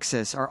the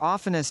axis are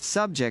oftenest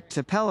subject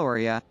to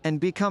peloria, and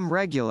become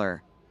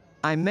regular.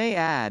 I may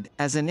add,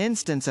 as an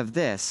instance of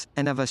this,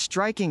 and of a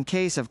striking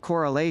case of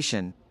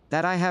correlation,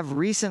 that I have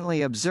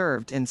recently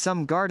observed in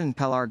some garden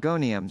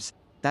pelargoniums,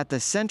 that the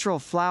central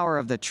flower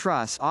of the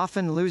truss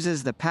often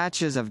loses the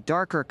patches of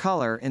darker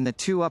color in the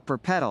two upper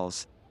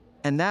petals,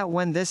 and that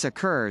when this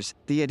occurs,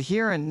 the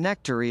adherent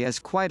nectary is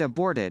quite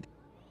aborted.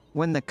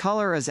 When the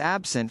color is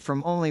absent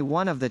from only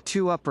one of the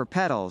two upper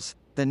petals,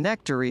 the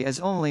nectary is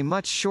only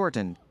much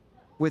shortened.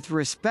 With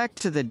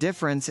respect to the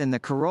difference in the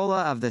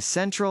corolla of the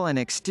central and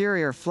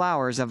exterior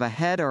flowers of a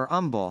head or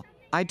umbel,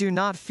 I do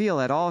not feel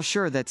at all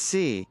sure that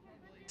C.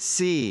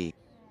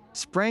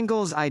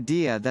 Sprengel's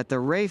idea that the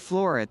ray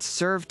florets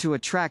serve to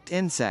attract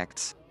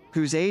insects,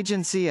 whose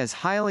agency is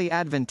highly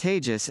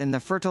advantageous in the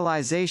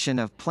fertilization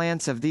of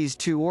plants of these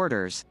two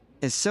orders,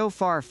 is so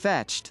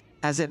far-fetched,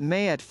 as it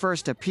may at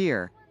first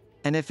appear,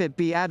 and if it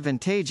be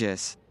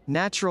advantageous,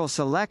 natural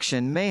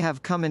selection may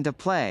have come into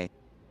play.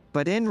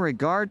 But in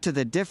regard to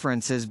the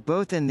differences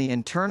both in the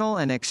internal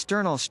and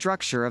external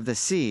structure of the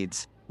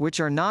seeds, which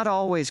are not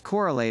always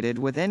correlated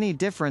with any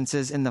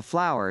differences in the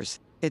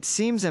flowers, it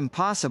seems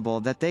impossible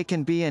that they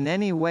can be in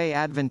any way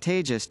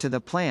advantageous to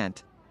the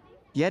plant.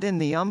 Yet in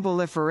the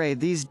Umbelliferae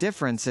these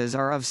differences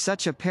are of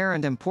such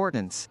apparent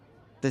importance,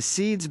 the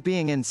seeds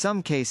being in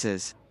some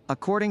cases,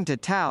 according to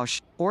Tausch,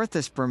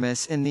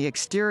 orthospermous in the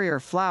exterior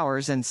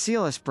flowers and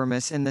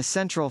coelospermous in the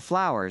central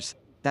flowers,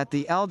 that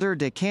the elder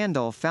de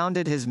Candolle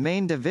founded his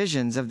main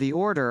divisions of the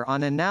order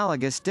on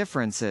analogous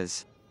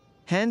differences.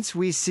 Hence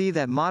we see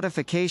that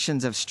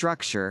modifications of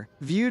structure,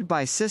 viewed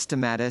by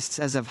systematists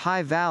as of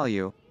high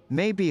value,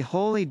 may be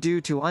wholly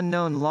due to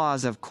unknown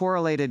laws of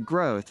correlated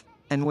growth,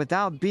 and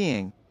without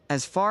being,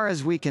 as far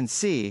as we can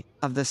see,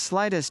 of the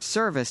slightest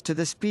service to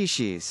the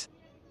species.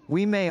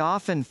 We may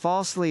often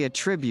falsely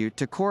attribute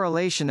to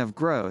correlation of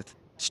growth,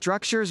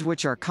 structures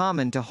which are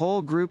common to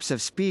whole groups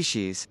of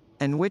species,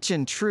 and which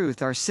in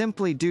truth are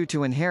simply due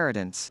to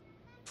inheritance.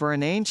 For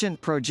an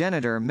ancient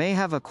progenitor may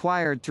have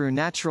acquired through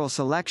natural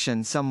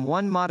selection some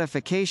one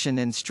modification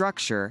in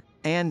structure,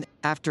 and,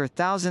 after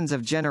thousands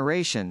of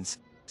generations,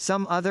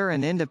 some other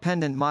and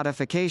independent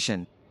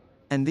modification.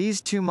 And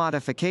these two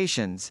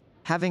modifications,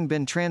 having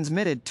been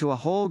transmitted to a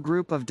whole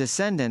group of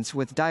descendants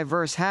with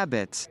diverse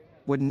habits,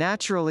 would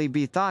naturally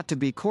be thought to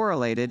be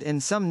correlated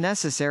in some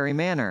necessary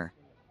manner.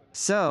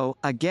 So,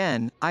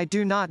 again, I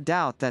do not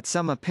doubt that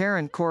some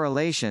apparent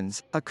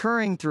correlations,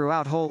 occurring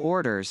throughout whole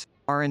orders,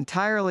 are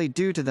entirely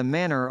due to the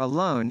manner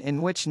alone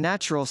in which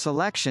natural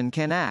selection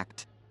can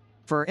act.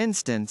 For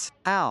instance,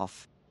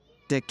 Alf.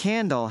 de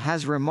Candolle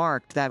has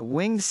remarked that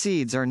winged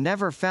seeds are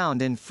never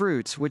found in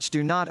fruits which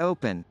do not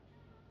open.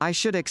 I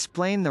should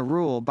explain the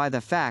rule by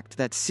the fact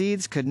that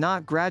seeds could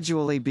not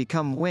gradually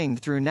become winged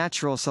through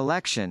natural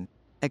selection,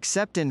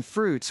 except in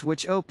fruits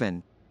which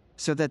open,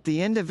 so that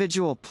the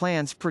individual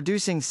plants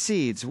producing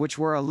seeds which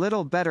were a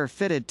little better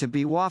fitted to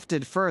be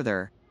wafted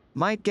further,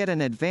 might get an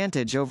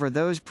advantage over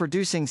those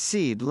producing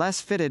seed less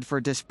fitted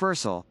for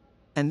dispersal,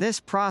 and this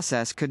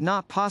process could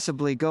not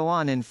possibly go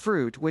on in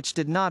fruit which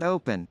did not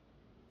open.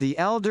 The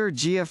elder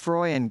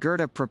Geoffroy and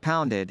Goethe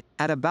propounded,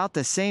 at about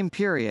the same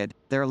period,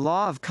 their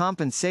law of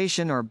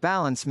compensation or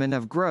balancement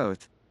of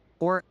growth,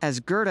 or,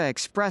 as Goethe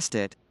expressed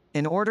it,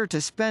 in order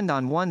to spend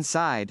on one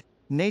side,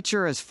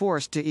 nature is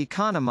forced to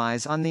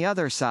economize on the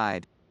other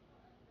side.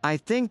 I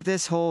think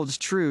this holds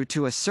true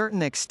to a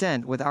certain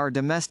extent with our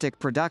domestic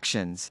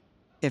productions.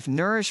 If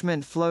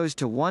nourishment flows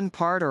to one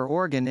part or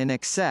organ in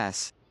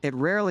excess, it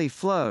rarely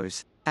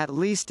flows, at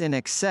least in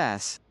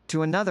excess,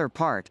 to another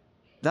part.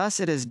 Thus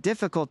it is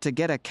difficult to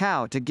get a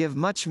cow to give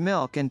much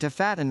milk and to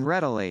fatten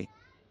readily.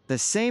 The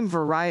same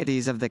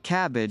varieties of the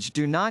cabbage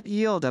do not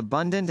yield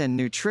abundant and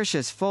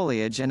nutritious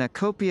foliage and a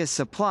copious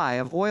supply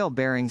of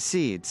oil-bearing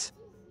seeds.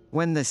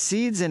 When the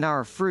seeds in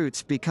our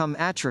fruits become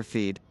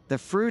atrophied, the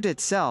fruit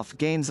itself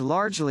gains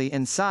largely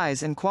in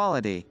size and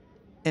quality.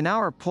 In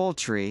our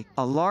poultry,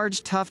 a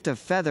large tuft of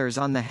feathers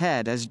on the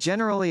head is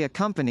generally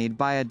accompanied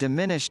by a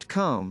diminished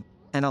comb,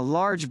 and a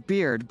large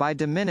beard by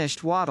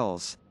diminished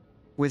wattles.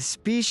 With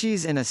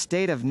species in a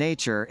state of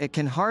nature it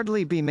can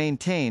hardly be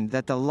maintained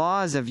that the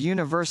law is of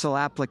universal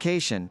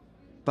application,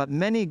 but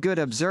many good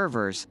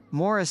observers,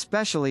 more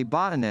especially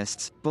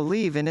botanists,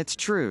 believe in its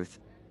truth.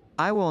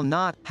 I will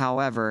not,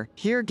 however,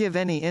 here give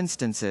any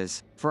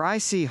instances, for I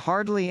see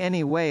hardly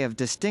any way of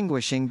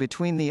distinguishing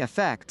between the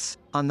effects,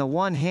 on the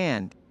one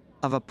hand,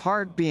 of a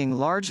part being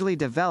largely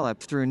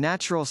developed through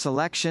natural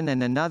selection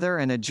and another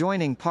and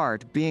adjoining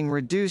part being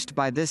reduced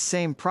by this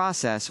same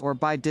process or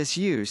by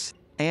disuse,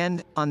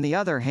 and, on the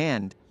other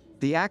hand,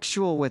 the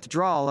actual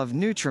withdrawal of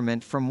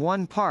nutriment from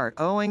one part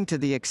owing to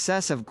the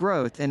excess of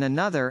growth in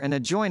another and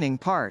adjoining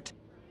part.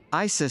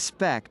 I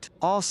suspect,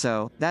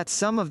 also, that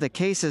some of the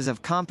cases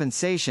of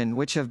compensation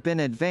which have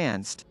been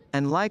advanced,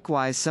 and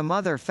likewise some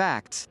other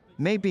facts,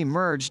 may be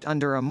merged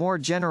under a more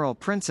general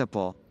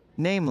principle,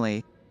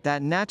 namely,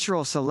 that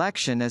natural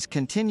selection is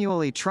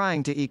continually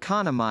trying to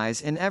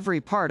economize in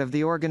every part of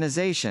the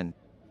organization.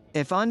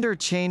 If under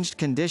changed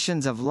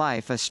conditions of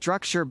life a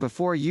structure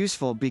before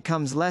useful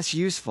becomes less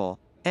useful,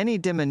 any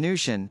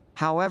diminution,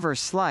 however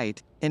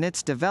slight, in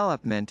its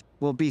development,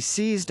 will be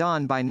seized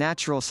on by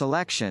natural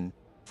selection,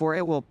 for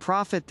it will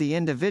profit the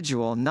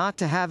individual not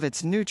to have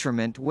its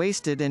nutriment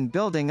wasted in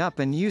building up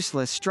an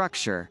useless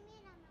structure.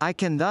 I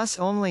can thus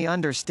only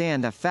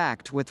understand a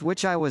fact with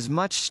which I was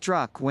much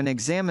struck when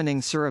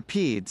examining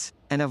Cirripedes,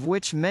 and of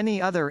which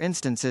many other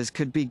instances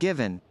could be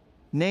given,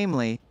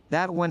 namely,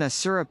 that when a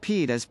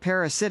cirripede is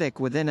parasitic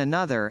within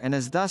another and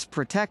is thus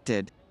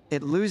protected,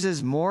 it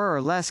loses more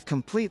or less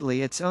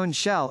completely its own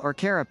shell or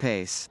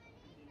carapace.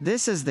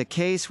 This is the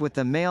case with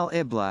the male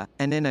Ibla,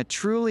 and in a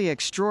truly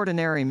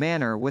extraordinary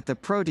manner with the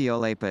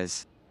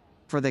Proteolepis.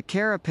 For the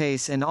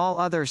carapace in all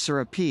other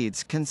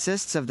cirripedes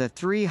consists of the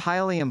three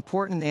highly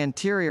important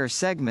anterior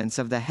segments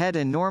of the head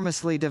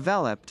enormously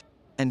developed,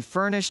 and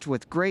furnished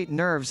with great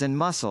nerves and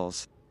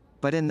muscles.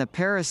 But in the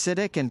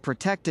parasitic and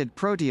protected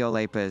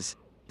Proteolepis,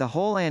 the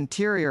whole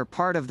anterior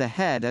part of the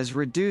head is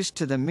reduced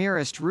to the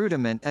merest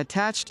rudiment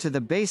attached to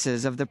the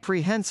bases of the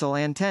prehensile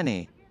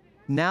antennae.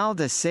 Now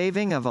the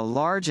saving of a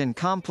large and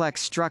complex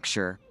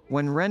structure,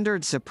 when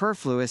rendered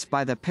superfluous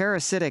by the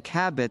parasitic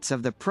habits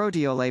of the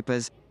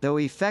Proteolepis, though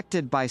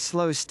effected by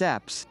slow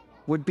steps,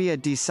 would be a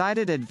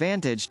decided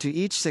advantage to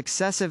each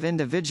successive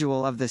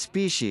individual of the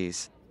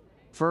species.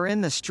 For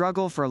in the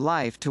struggle for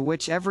life to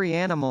which every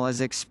animal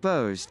is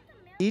exposed,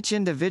 each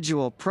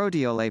individual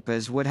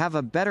Proteolepis would have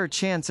a better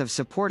chance of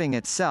supporting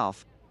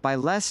itself, by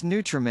less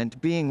nutriment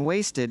being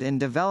wasted in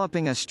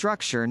developing a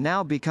structure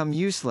now become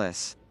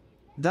useless.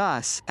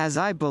 Thus, as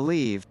I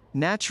believe,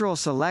 natural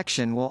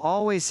selection will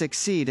always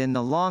succeed in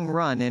the long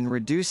run in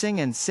reducing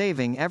and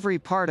saving every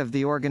part of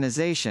the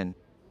organization,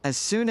 as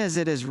soon as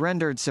it is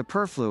rendered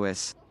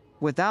superfluous,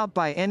 without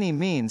by any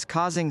means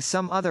causing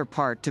some other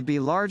part to be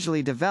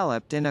largely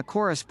developed in a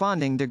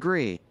corresponding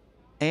degree.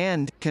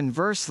 And,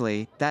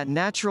 conversely, that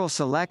natural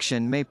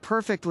selection may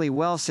perfectly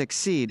well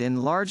succeed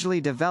in largely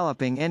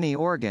developing any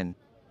organ,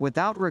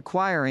 without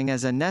requiring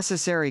as a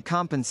necessary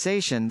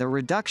compensation the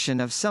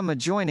reduction of some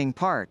adjoining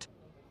part.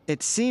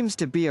 It seems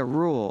to be a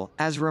rule,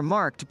 as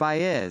remarked by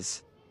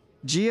Is.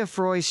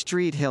 Geoffroy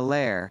Street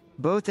Hilaire,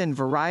 both in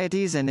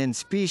varieties and in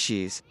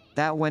species,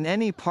 that when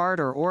any part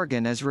or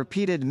organ is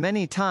repeated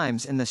many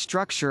times in the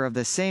structure of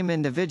the same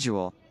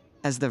individual,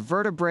 as the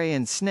vertebrae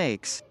in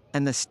snakes,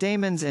 and the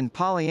stamens in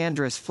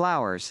polyandrous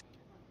flowers,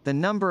 the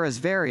number is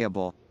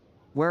variable,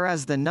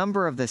 whereas the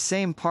number of the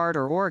same part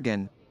or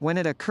organ, when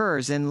it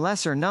occurs in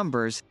lesser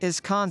numbers, is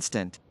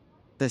constant.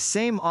 The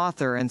same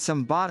author and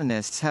some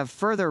botanists have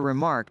further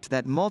remarked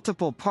that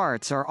multiple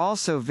parts are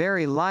also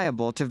very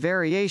liable to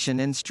variation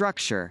in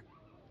structure.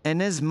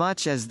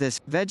 Inasmuch as this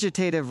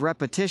vegetative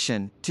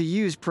repetition, to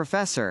use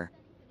Professor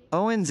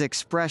Owen's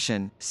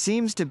expression,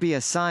 seems to be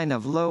a sign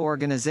of low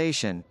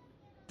organization,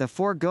 the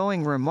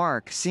foregoing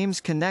remark seems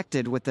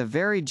connected with the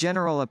very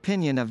general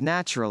opinion of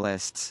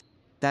naturalists,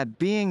 that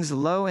beings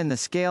low in the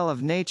scale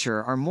of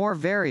nature are more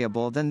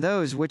variable than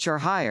those which are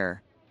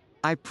higher.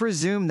 I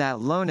presume that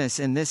lowness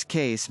in this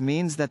case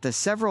means that the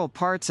several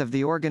parts of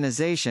the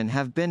organization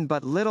have been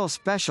but little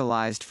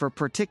specialized for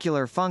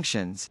particular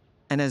functions,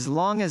 and as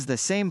long as the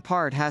same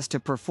part has to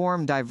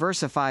perform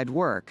diversified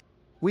work,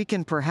 we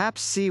can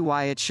perhaps see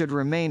why it should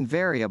remain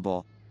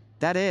variable,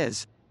 that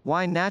is,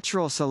 why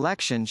natural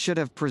selection should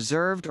have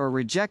preserved or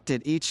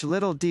rejected each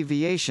little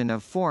deviation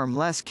of form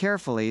less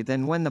carefully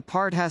than when the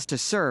part has to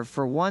serve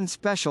for one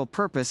special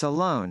purpose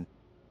alone.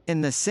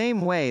 In the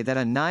same way that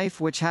a knife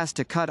which has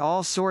to cut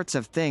all sorts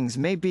of things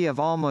may be of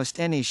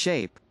almost any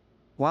shape,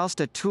 whilst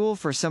a tool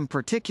for some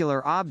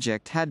particular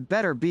object had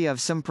better be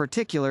of some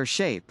particular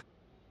shape.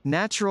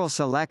 Natural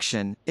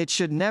selection, it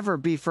should never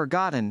be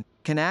forgotten,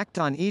 can act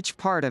on each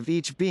part of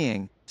each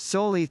being,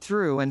 solely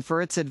through and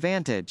for its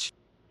advantage.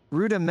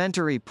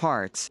 Rudimentary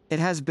parts, it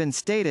has been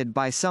stated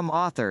by some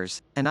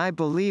authors, and I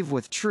believe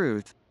with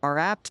truth, are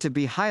apt to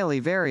be highly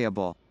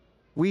variable.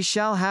 We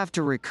shall have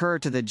to recur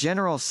to the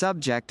general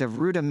subject of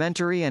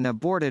rudimentary and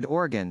aborted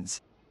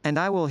organs, and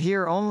I will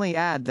here only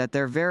add that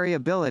their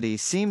variability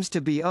seems to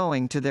be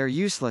owing to their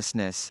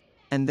uselessness,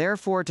 and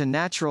therefore to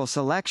natural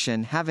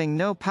selection having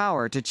no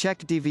power to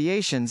check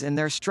deviations in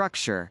their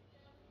structure.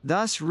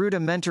 Thus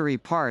rudimentary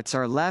parts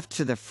are left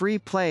to the free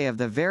play of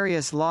the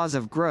various laws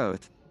of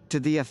growth, to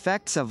the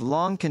effects of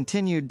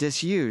long-continued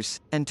disuse,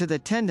 and to the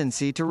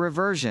tendency to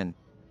reversion.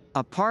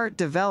 A part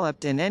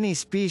developed in any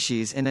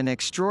species in an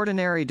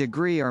extraordinary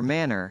degree or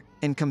manner,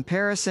 in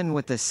comparison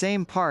with the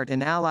same part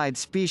in allied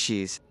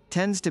species,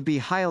 tends to be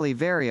highly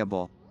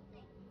variable.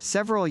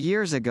 Several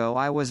years ago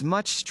I was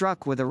much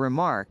struck with a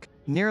remark,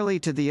 nearly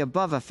to the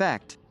above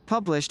effect,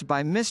 published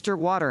by Mr.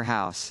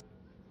 Waterhouse.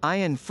 I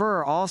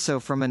infer also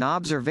from an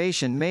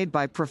observation made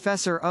by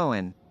Professor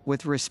Owen,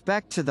 with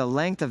respect to the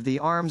length of the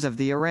arms of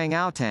the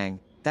orang-outang,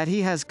 that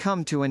he has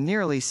come to a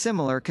nearly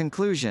similar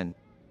conclusion.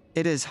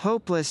 It is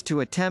hopeless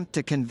to attempt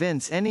to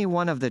convince any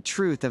one of the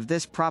truth of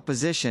this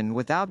proposition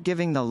without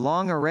giving the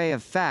long array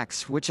of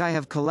facts which I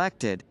have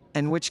collected,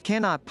 and which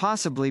cannot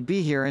possibly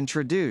be here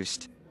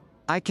introduced.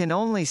 I can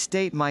only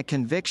state my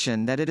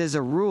conviction that it is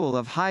a rule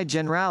of high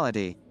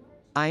generality.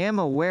 I am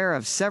aware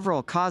of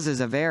several causes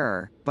of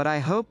error, but I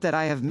hope that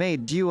I have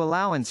made due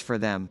allowance for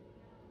them.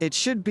 It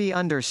should be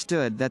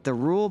understood that the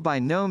rule by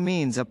no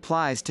means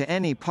applies to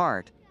any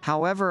part,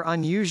 however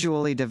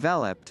unusually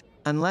developed,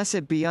 unless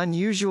it be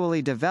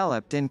unusually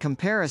developed in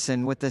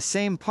comparison with the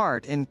same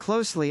part in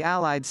closely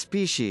allied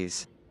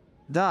species.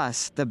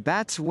 Thus, the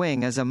bat's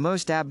wing is a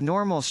most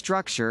abnormal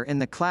structure in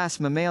the class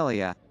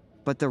Mammalia,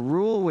 but the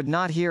rule would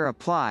not here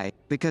apply,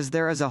 because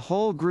there is a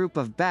whole group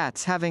of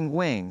bats having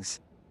wings.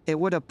 It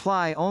would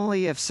apply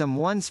only if some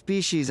one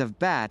species of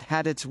bat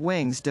had its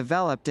wings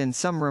developed in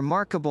some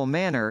remarkable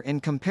manner in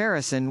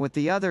comparison with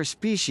the other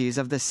species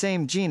of the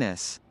same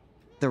genus.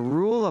 The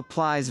rule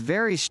applies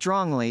very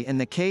strongly in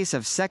the case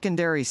of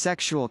secondary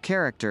sexual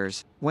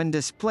characters, when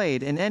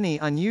displayed in any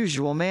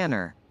unusual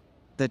manner.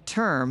 The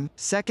term,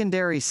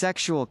 secondary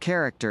sexual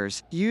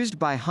characters, used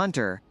by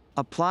Hunter,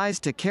 applies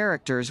to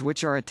characters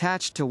which are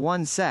attached to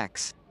one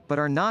sex, but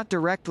are not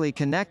directly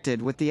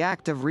connected with the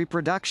act of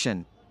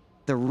reproduction.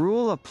 The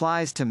rule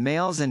applies to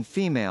males and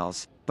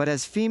females, but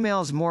as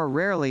females more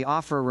rarely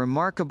offer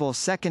remarkable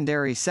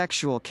secondary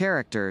sexual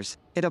characters,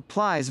 it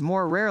applies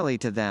more rarely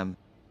to them.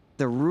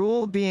 The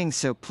rule being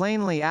so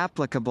plainly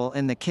applicable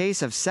in the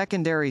case of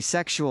secondary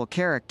sexual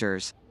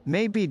characters,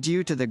 may be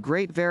due to the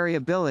great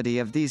variability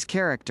of these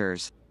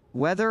characters,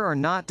 whether or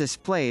not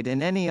displayed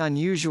in any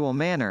unusual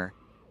manner,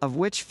 of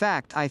which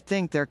fact I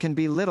think there can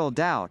be little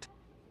doubt.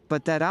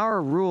 But that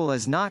our rule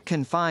is not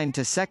confined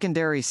to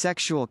secondary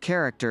sexual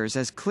characters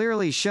is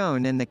clearly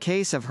shown in the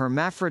case of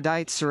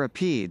hermaphrodite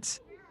cirripedes,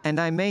 and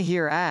I may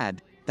here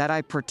add, that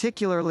I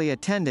particularly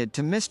attended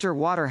to Mr.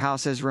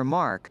 Waterhouse's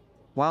remark,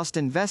 whilst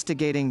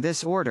investigating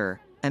this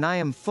order, and I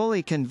am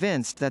fully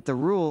convinced that the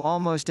rule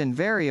almost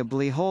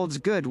invariably holds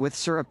good with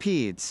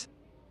cirripedes.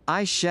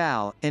 I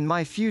shall, in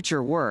my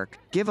future work,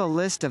 give a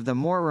list of the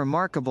more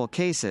remarkable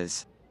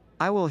cases.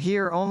 I will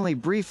here only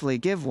briefly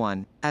give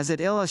one, as it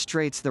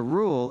illustrates the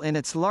rule in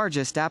its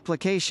largest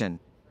application.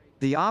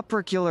 The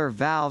opercular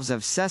valves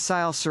of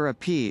sessile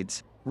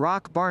cirripedes,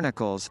 rock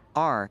barnacles,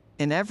 are,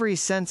 in every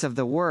sense of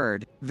the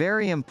word,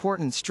 very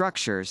important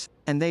structures,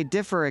 and they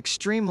differ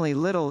extremely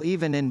little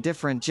even in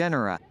different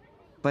genera.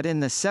 But in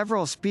the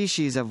several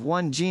species of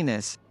one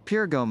genus,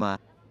 Pyrgoma,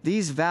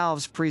 these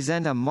valves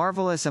present a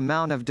marvelous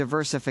amount of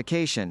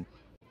diversification,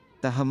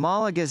 the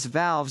homologous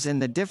valves in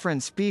the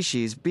different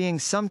species being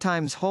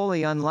sometimes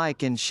wholly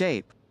unlike in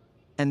shape.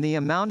 And the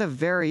amount of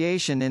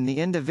variation in the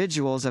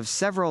individuals of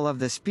several of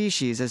the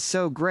species is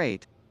so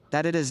great,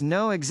 that it is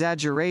no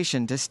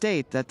exaggeration to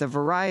state that the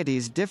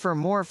varieties differ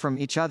more from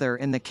each other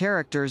in the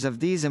characters of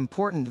these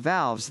important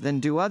valves than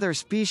do other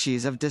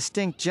species of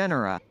distinct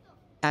genera.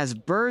 As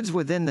birds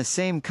within the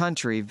same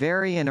country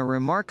vary in a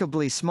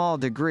remarkably small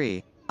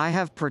degree, I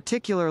have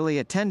particularly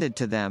attended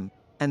to them,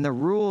 and the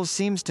rule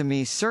seems to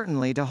me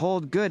certainly to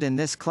hold good in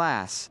this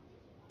class.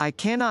 I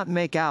cannot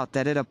make out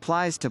that it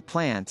applies to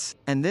plants,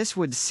 and this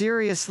would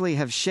seriously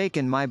have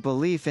shaken my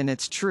belief in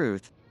its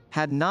truth,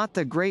 had not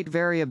the great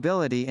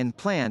variability in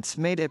plants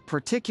made it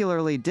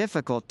particularly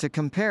difficult to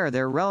compare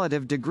their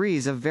relative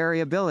degrees of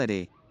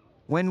variability.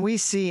 When we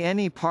see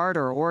any part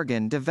or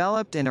organ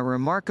developed in a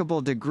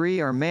remarkable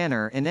degree or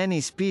manner in any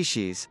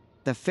species,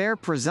 the fair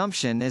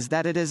presumption is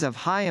that it is of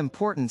high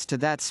importance to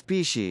that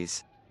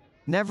species.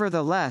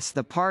 Nevertheless,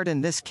 the part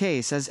in this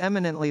case is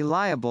eminently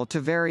liable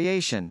to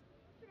variation.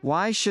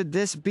 Why should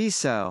this be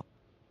so?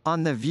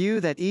 On the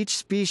view that each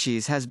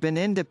species has been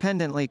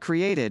independently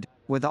created,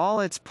 with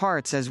all its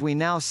parts as we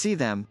now see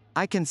them,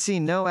 I can see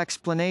no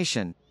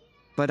explanation.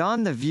 But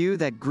on the view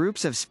that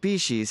groups of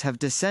species have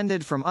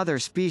descended from other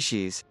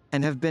species,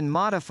 and have been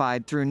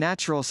modified through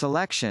natural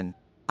selection,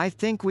 I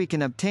think we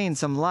can obtain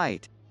some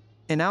light.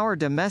 In our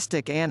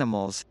domestic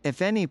animals,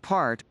 if any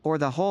part, or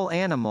the whole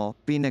animal,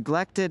 be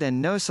neglected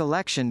and no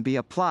selection be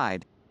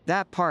applied,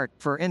 that part,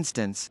 for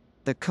instance,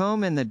 the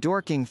comb in the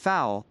Dorking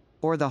fowl,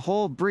 or the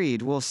whole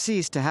breed will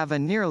cease to have a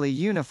nearly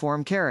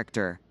uniform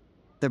character.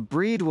 The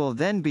breed will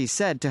then be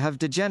said to have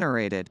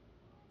degenerated.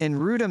 In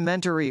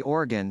rudimentary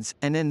organs,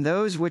 and in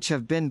those which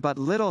have been but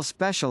little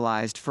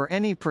specialized for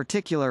any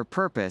particular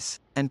purpose,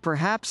 and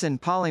perhaps in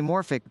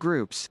polymorphic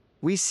groups,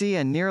 we see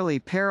a nearly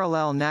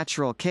parallel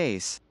natural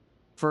case.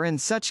 For in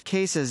such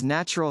cases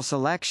natural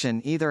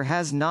selection either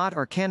has not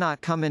or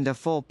cannot come into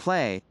full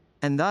play,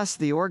 and thus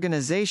the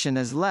organization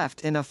is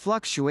left in a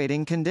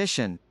fluctuating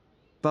condition.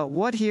 But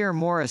what here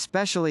more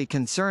especially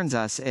concerns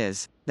us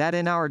is, that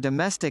in our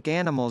domestic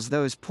animals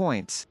those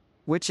points,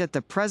 which at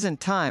the present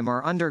time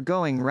are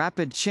undergoing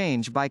rapid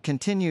change by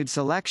continued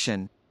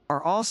selection,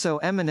 are also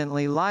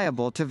eminently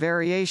liable to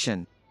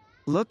variation.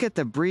 Look at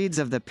the breeds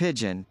of the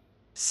pigeon.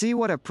 See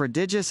what a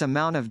prodigious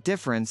amount of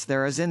difference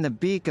there is in the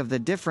beak of the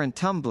different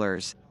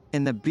tumblers,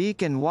 in the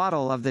beak and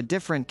wattle of the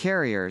different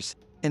carriers,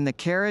 in the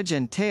carriage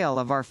and tail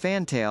of our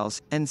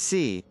fantails, and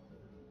see.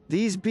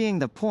 These being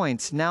the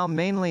points now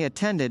mainly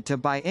attended to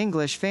by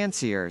English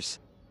fanciers.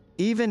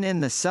 Even in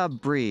the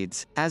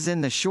sub-breeds, as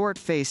in the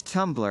short-faced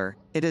tumbler,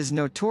 it is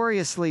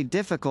notoriously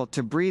difficult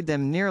to breed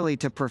them nearly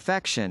to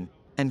perfection,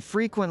 and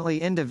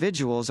frequently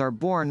individuals are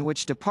born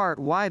which depart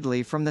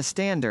widely from the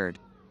standard.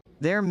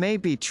 There may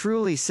be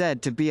truly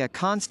said to be a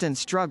constant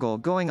struggle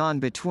going on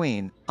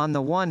between, on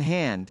the one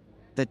hand,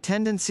 the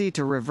tendency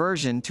to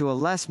reversion to a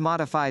less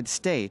modified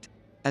state,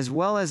 as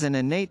well as an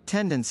innate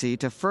tendency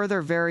to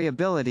further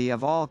variability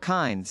of all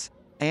kinds,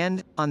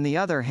 and, on the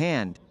other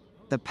hand,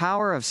 the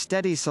power of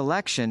steady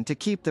selection to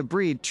keep the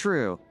breed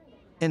true.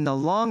 In the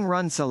long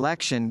run,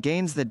 selection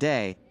gains the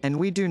day, and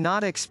we do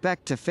not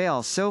expect to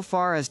fail so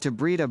far as to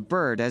breed a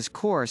bird as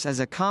coarse as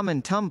a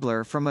common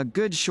tumbler from a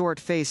good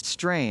short-faced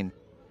strain.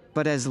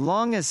 But as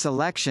long as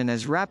selection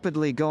is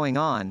rapidly going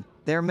on,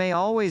 there may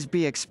always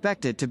be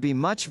expected to be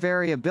much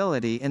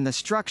variability in the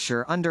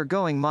structure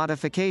undergoing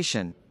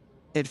modification.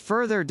 It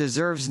further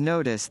deserves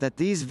notice that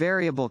these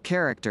variable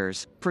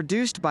characters,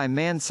 produced by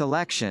man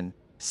selection,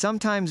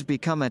 sometimes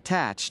become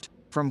attached,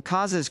 from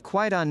causes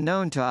quite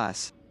unknown to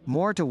us,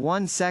 more to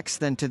one sex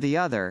than to the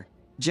other,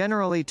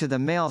 generally to the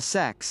male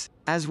sex,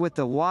 as with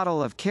the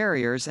wattle of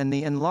carriers and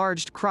the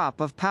enlarged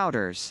crop of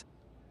pouters.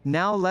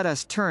 Now let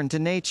us turn to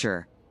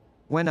nature.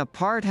 When a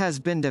part has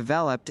been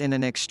developed in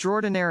an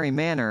extraordinary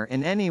manner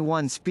in any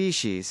one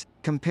species,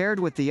 compared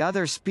with the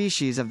other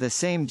species of the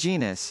same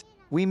genus,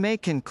 we may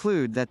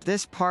conclude that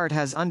this part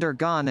has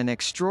undergone an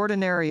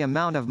extraordinary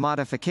amount of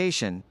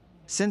modification,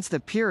 since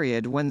the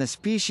period when the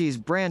species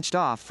branched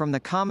off from the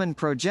common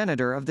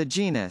progenitor of the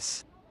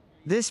genus.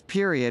 This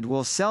period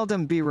will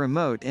seldom be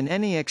remote in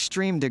any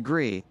extreme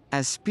degree,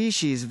 as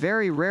species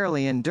very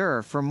rarely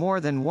endure for more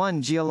than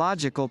one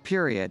geological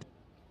period.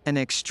 An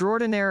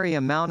extraordinary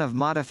amount of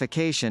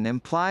modification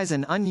implies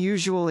an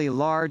unusually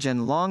large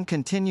and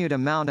long-continued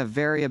amount of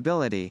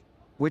variability,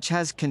 which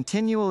has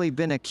continually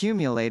been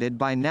accumulated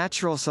by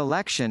natural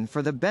selection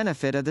for the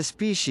benefit of the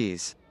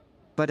species.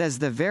 But as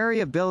the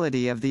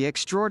variability of the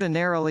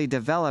extraordinarily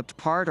developed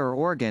part or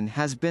organ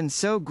has been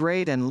so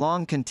great and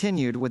long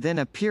continued within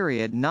a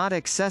period not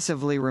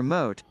excessively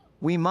remote,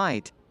 we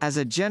might, as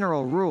a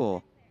general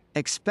rule,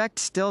 expect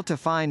still to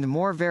find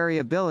more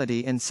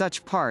variability in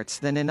such parts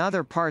than in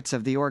other parts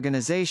of the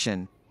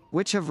organization,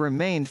 which have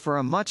remained for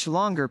a much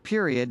longer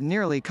period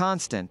nearly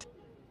constant.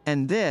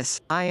 And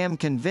this, I am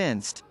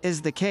convinced,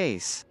 is the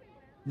case.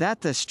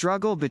 That the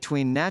struggle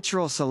between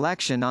natural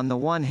selection on the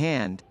one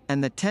hand,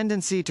 and the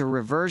tendency to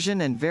reversion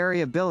and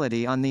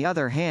variability on the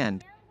other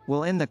hand,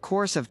 will in the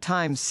course of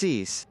time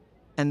cease,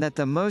 and that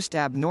the most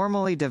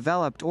abnormally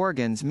developed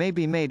organs may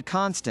be made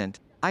constant,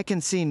 I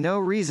can see no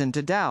reason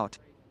to doubt.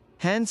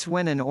 Hence,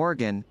 when an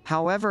organ,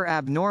 however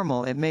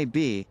abnormal it may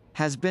be,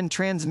 has been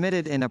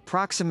transmitted in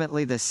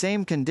approximately the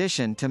same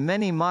condition to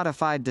many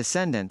modified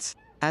descendants,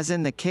 as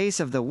in the case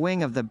of the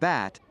wing of the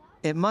bat,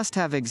 it must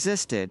have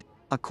existed,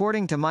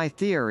 according to my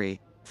theory,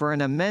 for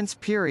an immense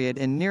period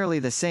in nearly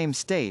the same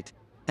state,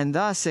 and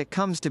thus it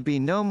comes to be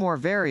no more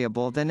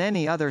variable than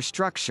any other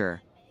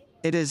structure.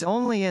 It is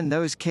only in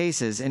those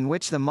cases in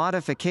which the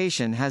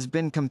modification has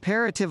been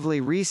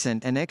comparatively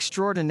recent and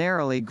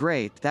extraordinarily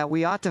great that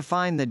we ought to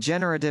find the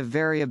generative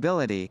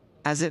variability,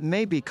 as it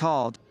may be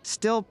called,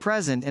 still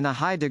present in a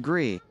high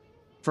degree.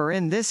 For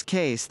in this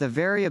case the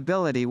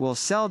variability will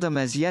seldom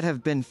as yet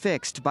have been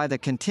fixed by the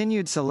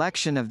continued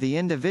selection of the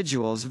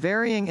individuals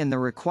varying in the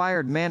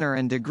required manner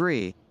and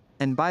degree,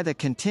 and by the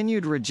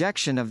continued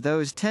rejection of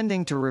those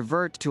tending to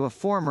revert to a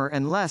former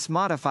and less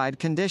modified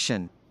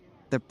condition.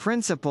 The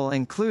principle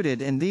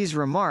included in these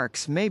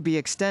remarks may be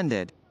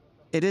extended.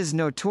 It is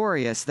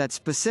notorious that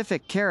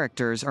specific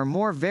characters are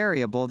more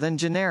variable than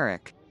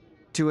generic.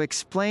 To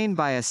explain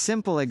by a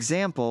simple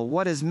example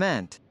what is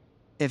meant: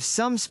 if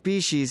some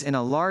species in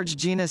a large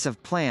genus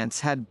of plants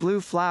had blue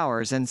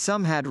flowers and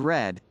some had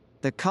red,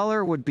 the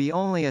color would be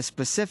only a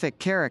specific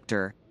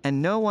character,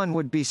 and no one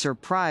would be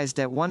surprised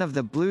at one of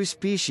the blue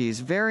species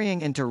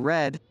varying into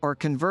red, or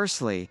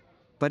conversely.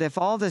 But if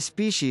all the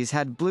species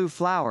had blue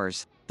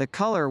flowers, the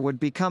color would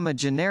become a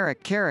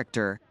generic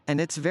character, and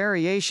its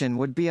variation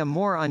would be a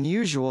more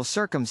unusual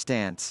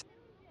circumstance.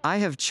 I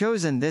have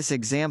chosen this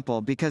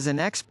example because an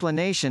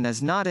explanation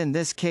is not in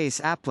this case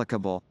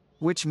applicable,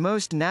 which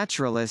most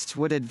naturalists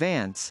would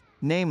advance,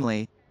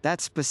 namely,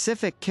 that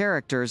specific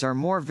characters are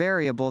more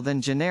variable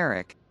than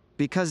generic,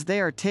 because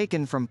they are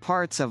taken from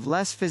parts of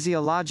less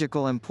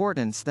physiological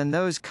importance than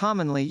those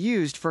commonly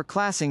used for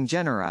classing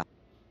genera.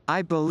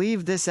 I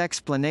believe this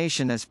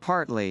explanation is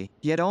partly,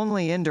 yet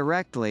only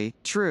indirectly,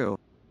 true.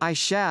 I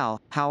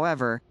shall,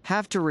 however,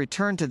 have to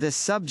return to this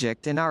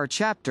subject in our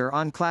chapter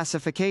on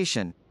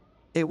classification.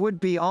 It would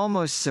be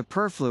almost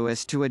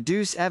superfluous to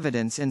adduce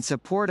evidence in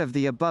support of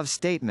the above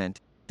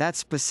statement, that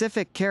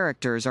specific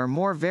characters are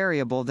more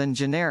variable than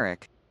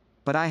generic.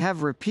 But I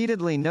have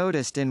repeatedly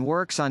noticed in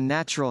works on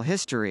natural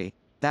history,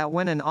 that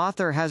when an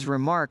author has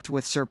remarked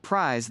with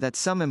surprise that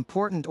some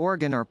important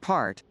organ or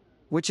part,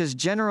 which is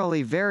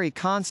generally very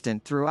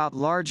constant throughout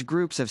large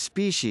groups of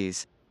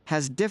species,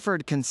 has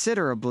differed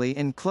considerably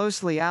in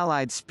closely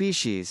allied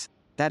species,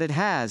 that it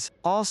has,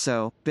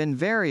 also, been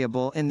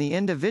variable in the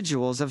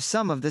individuals of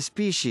some of the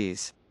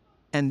species.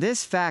 And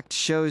this fact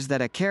shows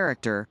that a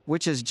character,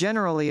 which is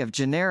generally of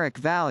generic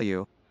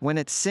value, when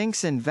it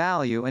sinks in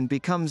value and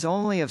becomes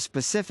only of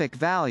specific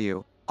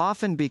value,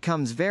 often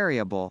becomes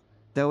variable,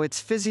 though its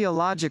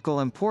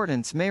physiological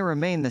importance may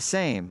remain the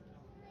same.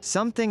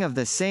 Something of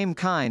the same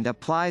kind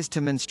applies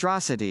to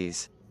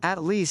monstrosities,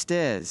 at least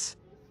is.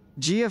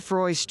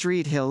 Geoffroy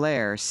Street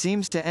Hilaire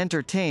seems to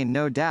entertain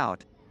no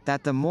doubt,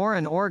 that the more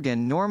an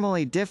organ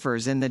normally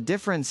differs in the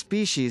different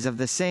species of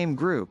the same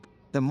group,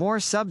 the more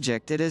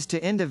subject it is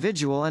to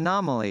individual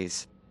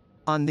anomalies.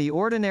 On the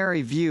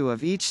ordinary view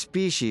of each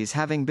species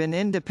having been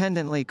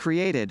independently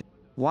created,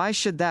 why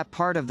should that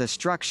part of the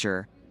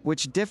structure,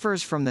 which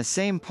differs from the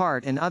same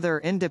part in other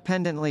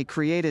independently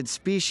created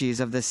species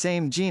of the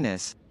same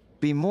genus,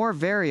 be more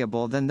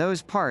variable than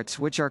those parts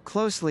which are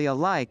closely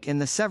alike in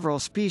the several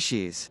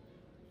species?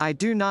 I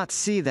do not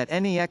see that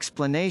any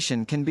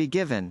explanation can be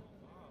given.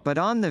 But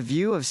on the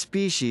view of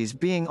species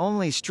being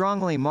only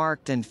strongly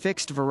marked and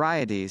fixed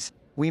varieties,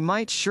 we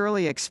might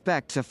surely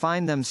expect to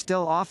find them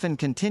still often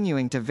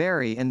continuing to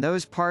vary in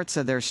those parts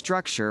of their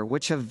structure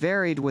which have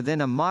varied within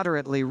a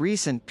moderately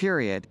recent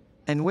period,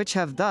 and which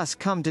have thus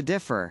come to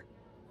differ.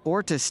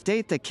 Or to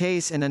state the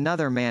case in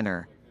another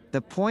manner,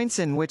 the points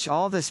in which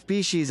all the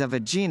species of a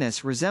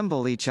genus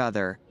resemble each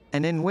other,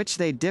 and in which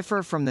they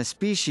differ from the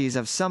species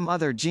of some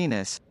other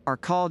genus, are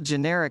called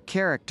generic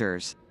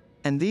characters,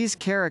 and these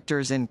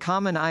characters in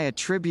common I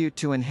attribute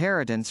to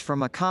inheritance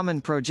from a common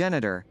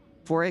progenitor,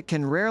 for it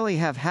can rarely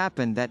have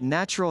happened that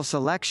natural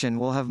selection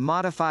will have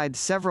modified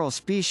several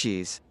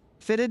species,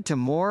 fitted to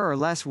more or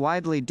less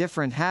widely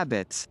different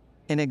habits,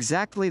 in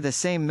exactly the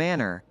same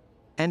manner,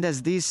 and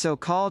as these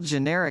so-called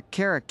generic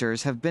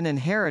characters have been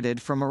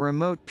inherited from a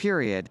remote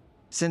period,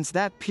 since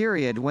that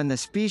period when the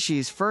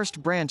species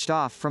first branched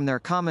off from their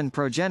common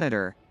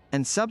progenitor,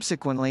 and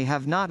subsequently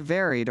have not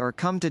varied or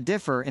come to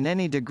differ in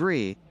any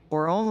degree,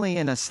 or only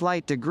in a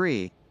slight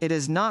degree, it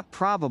is not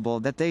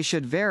probable that they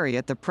should vary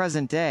at the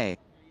present day.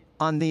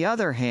 On the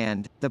other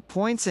hand, the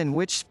points in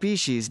which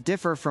species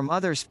differ from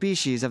other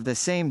species of the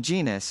same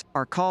genus,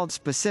 are called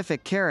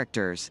specific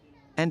characters,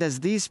 and as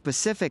these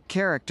specific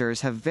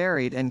characters have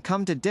varied and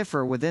come to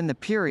differ within the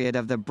period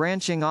of the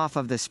branching off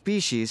of the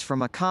species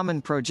from a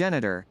common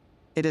progenitor,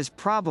 it is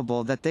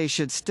probable that they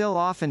should still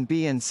often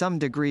be in some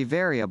degree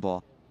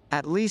variable,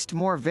 at least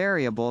more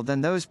variable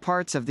than those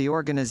parts of the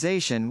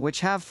organization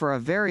which have for a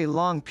very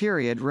long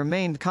period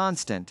remained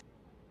constant.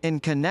 In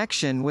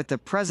connection with the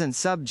present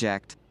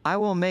subject, I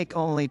will make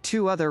only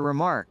two other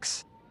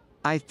remarks.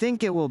 I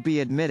think it will be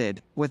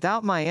admitted,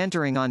 without my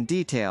entering on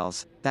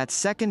details, that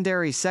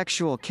secondary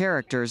sexual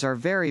characters are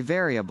very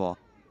variable.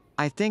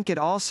 I think it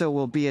also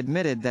will be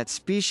admitted that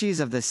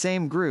species of the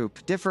same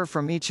group differ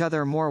from each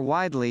other more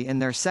widely in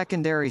their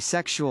secondary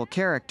sexual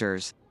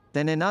characters,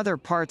 than in other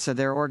parts of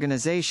their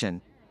organization.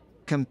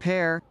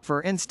 Compare,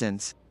 for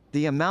instance,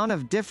 the amount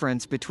of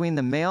difference between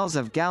the males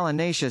of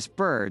gallinaceous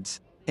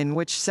birds, in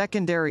which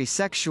secondary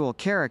sexual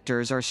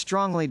characters are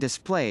strongly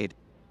displayed,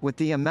 with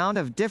the amount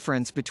of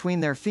difference between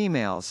their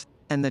females,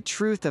 and the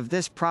truth of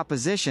this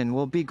proposition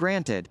will be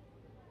granted.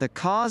 The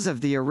cause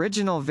of the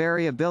original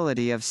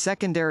variability of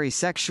secondary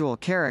sexual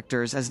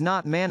characters is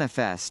not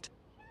manifest,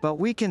 but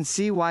we can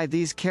see why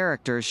these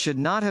characters should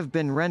not have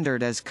been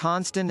rendered as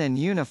constant and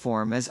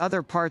uniform as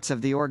other parts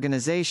of the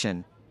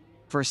organization.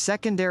 For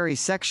secondary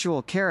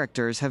sexual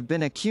characters have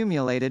been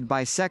accumulated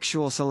by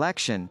sexual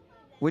selection,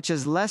 which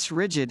is less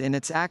rigid in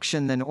its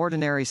action than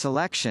ordinary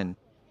selection,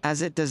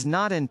 as it does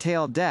not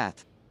entail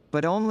death,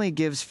 but only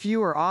gives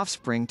fewer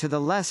offspring to the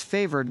less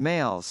favored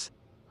males.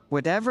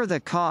 Whatever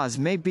the cause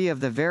may be of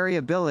the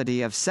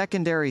variability of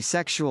secondary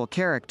sexual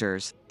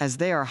characters, as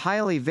they are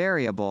highly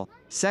variable,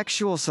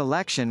 sexual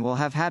selection will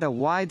have had a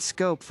wide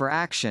scope for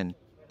action,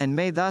 and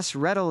may thus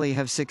readily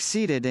have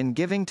succeeded in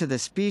giving to the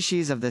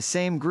species of the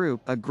same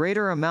group a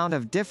greater amount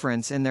of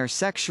difference in their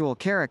sexual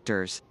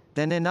characters,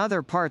 than in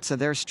other parts of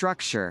their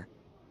structure.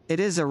 It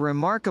is a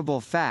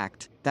remarkable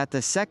fact, that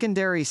the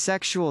secondary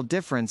sexual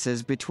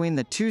differences between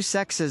the two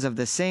sexes of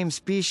the same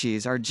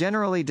species are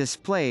generally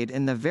displayed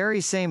in the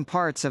very same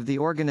parts of the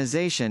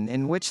organization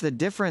in which the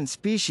different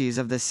species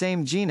of the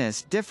same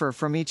genus differ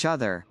from each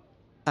other.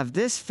 Of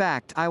this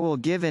fact I will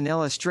give in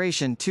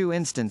illustration two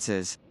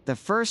instances, the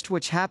first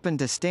which happened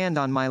to stand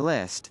on my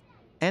list,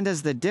 and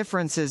as the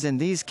differences in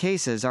these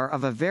cases are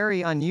of a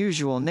very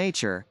unusual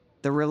nature,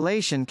 the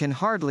relation can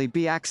hardly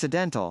be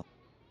accidental.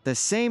 The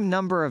same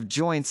number of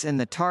joints in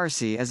the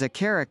tarsi is a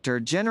character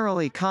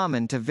generally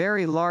common to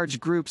very large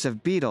groups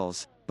of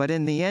beetles, but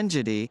in the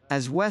Engidae,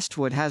 as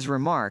Westwood has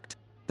remarked,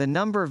 the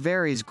number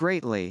varies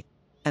greatly,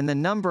 and the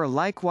number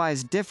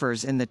likewise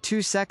differs in the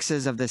two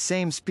sexes of the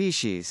same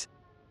species.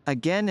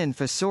 Again in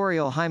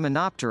fossorial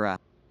Hymenoptera,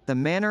 the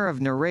manner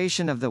of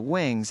narration of the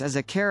wings is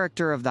a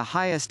character of the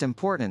highest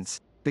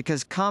importance,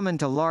 because common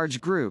to large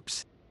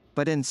groups,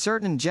 but in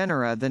certain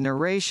genera the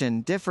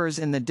narration differs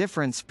in the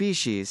different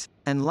species,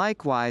 and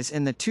likewise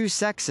in the two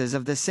sexes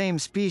of the same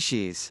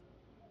species.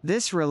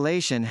 This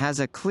relation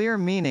has a clear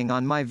meaning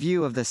on my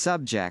view of the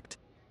subject.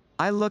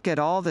 I look at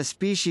all the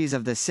species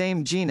of the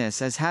same genus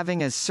as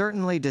having as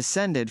certainly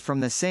descended from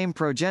the same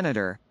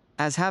progenitor,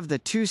 as have the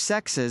two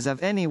sexes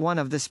of any one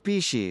of the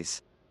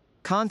species.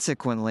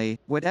 Consequently,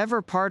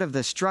 whatever part of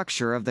the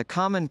structure of the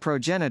common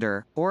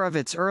progenitor, or of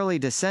its early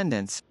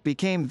descendants,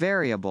 became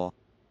variable,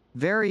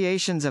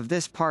 variations of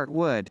this part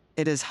would,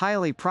 it is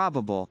highly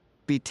probable,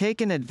 be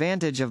taken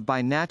advantage of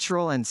by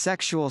natural and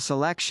sexual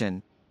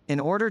selection, in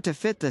order to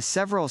fit the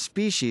several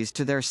species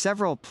to their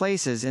several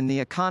places in the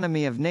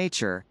economy of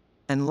nature,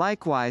 and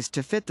likewise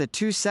to fit the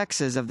two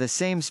sexes of the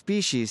same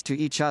species to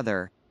each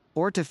other.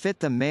 or to fit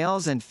the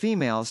males and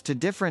females to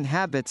different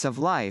habits of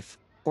life,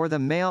 or the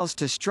males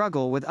to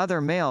struggle with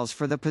other males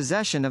for the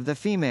possession of the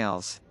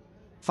females.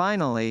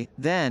 Finally,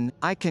 then,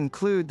 I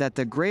conclude that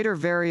the greater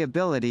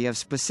variability of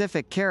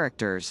specific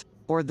characters,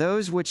 or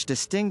those which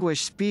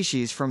distinguish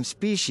species from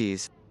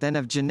species, than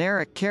of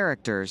generic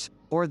characters,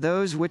 or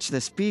those which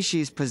the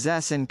species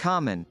possess in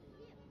common,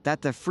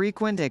 that the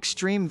frequent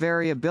extreme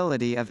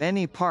variability of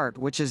any part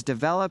which is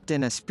developed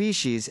in a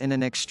species in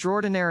an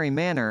extraordinary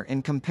manner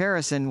in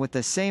comparison with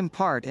the same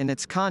part in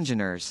its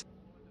congeners,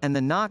 and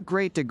the not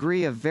great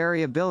degree of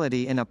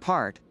variability in a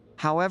part,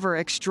 however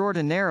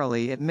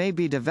extraordinarily it may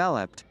be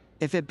developed,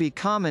 if it be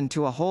common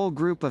to a whole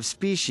group of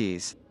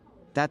species,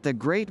 that the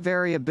great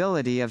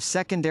variability of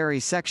secondary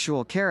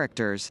sexual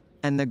characters,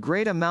 and the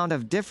great amount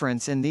of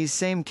difference in these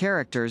same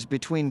characters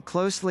between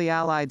closely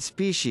allied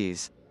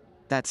species,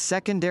 that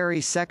secondary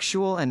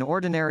sexual and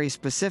ordinary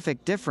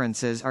specific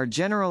differences are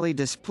generally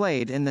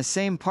displayed in the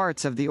same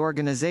parts of the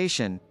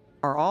organization,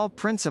 are all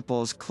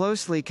principles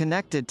closely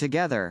connected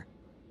together,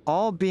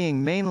 all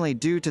being mainly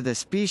due to the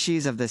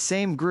species of the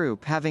same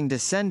group having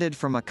descended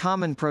from a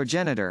common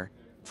progenitor,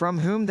 from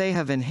whom they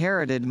have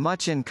inherited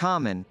much in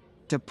common,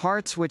 to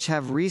parts which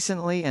have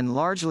recently and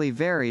largely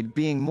varied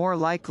being more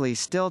likely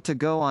still to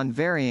go on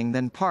varying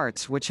than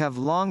parts which have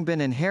long been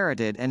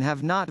inherited and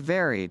have not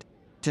varied,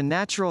 to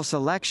natural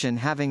selection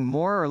having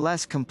more or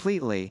less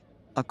completely,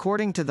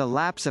 according to the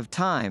lapse of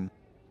time,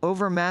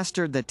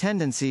 overmastered the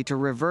tendency to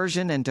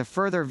reversion and to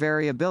further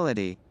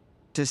variability,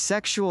 to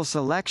sexual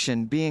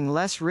selection being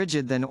less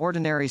rigid than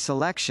ordinary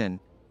selection,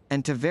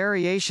 and to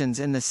variations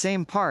in the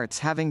same parts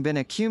having been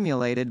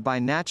accumulated by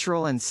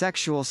natural and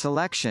sexual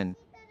selection,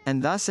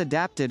 and thus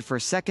adapted for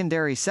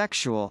secondary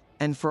sexual,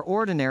 and for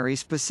ordinary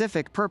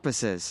specific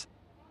purposes.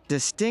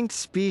 Distinct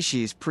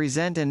species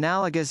present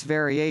analogous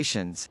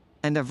variations,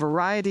 and a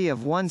variety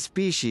of one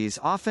species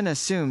often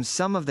assumes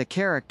some of the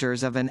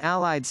characters of an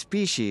allied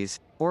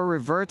species, or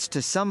reverts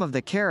to some of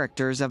the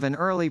characters of an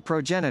early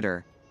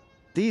progenitor.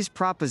 These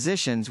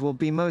propositions will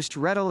be most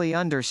readily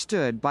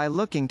understood by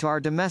looking to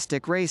our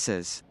domestic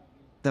races.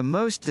 The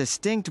most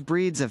distinct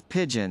breeds of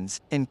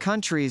pigeons, in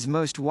countries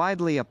most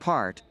widely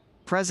apart,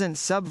 present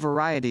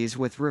sub-varieties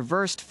with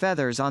reversed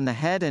feathers on the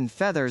head and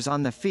feathers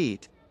on the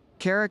feet,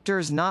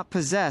 characters not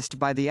possessed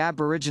by the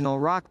aboriginal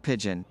rock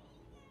pigeon.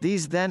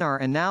 These then are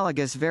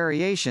analogous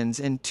variations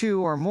in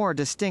 2 or more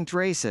distinct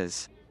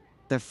races.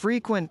 The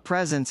frequent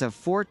presence of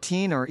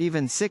 14 or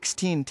even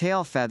 16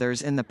 tail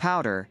feathers in the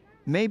pouter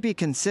may be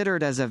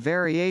considered as a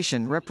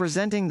variation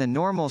representing the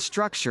normal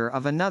structure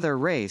of another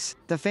race,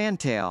 the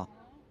fantail.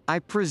 I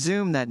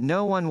presume that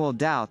no one will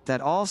doubt that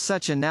all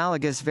such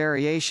analogous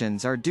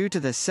variations are due to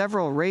the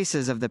several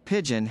races of the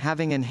pigeon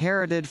having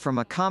inherited from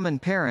a common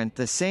parent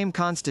the same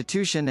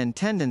constitution and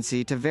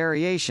tendency to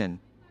variation,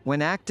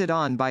 when acted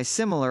on by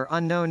similar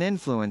unknown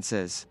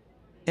influences.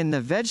 In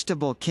the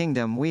vegetable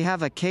kingdom we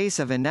have a case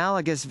of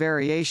analogous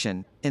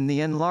variation, in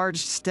the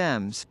enlarged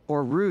stems,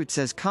 or roots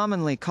as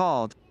commonly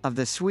called, of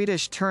the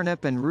Swedish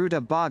turnip and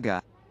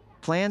rutabaga,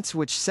 plants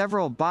which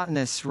several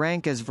botanists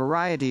rank as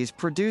varieties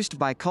produced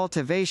by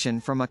cultivation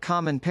from a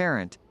common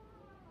parent.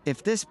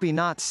 If this be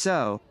not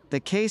so, the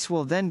case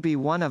will then be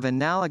one of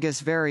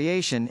analogous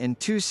variation in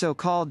 2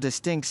 so-called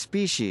distinct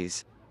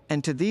species,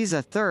 and to these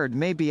a third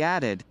may be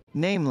added,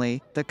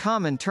 namely, the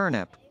common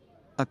turnip.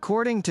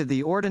 According to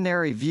the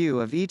ordinary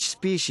view of each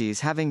species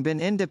having been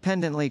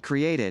independently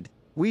created,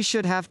 we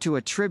should have to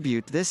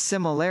attribute this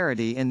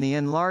similarity in the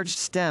enlarged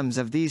stems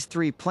of these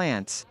 3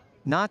 plants,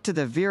 not to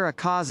the vera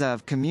causa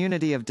of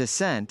community of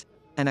descent,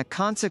 and a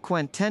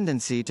consequent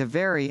tendency to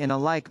vary in a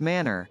like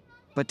manner,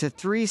 but to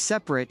 3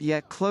 separate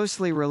yet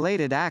closely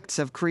related acts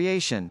of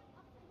creation.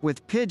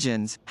 With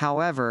pigeons,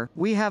 however,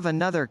 we have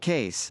another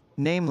case,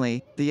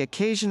 namely, the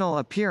occasional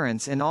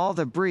appearance in all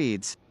the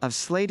breeds, of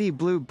slaty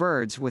blue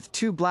birds with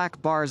 2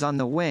 black bars on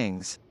the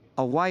wings,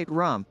 a white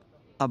rump,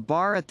 a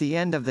bar at the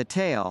end of the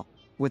tail,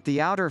 with the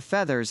outer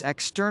feathers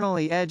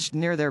externally edged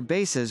near their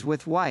bases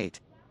with white.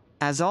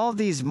 As all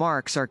these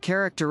marks are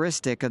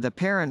characteristic of the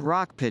parent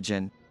rock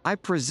pigeon, I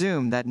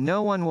presume that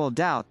no one will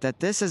doubt that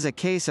this is a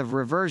case of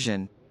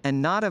reversion,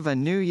 and not of a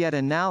new yet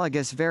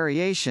analogous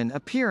variation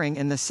appearing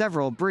in the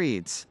several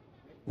breeds.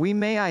 We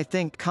may, I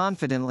think,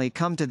 confidently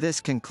come to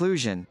this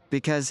conclusion,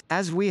 because,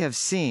 as we have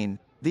seen,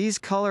 these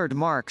colored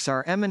marks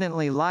are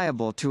eminently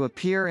liable to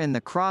appear in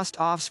the crossed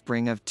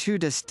offspring of 2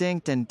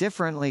 distinct and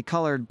differently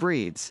colored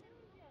breeds,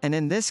 and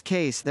in this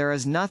case there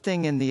is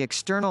nothing in the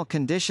external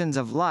conditions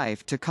of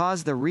life to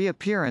cause the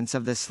reappearance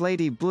of the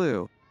slaty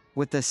blue,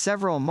 with the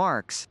several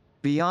marks,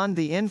 beyond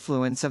the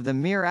influence of the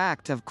mere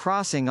act of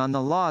crossing on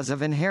the laws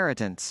of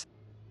inheritance.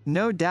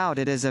 No doubt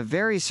it is a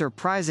very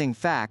surprising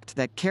fact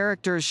that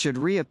characters should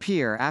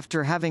reappear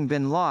after having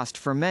been lost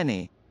for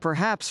many,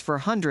 perhaps for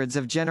hundreds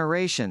of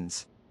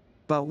generations.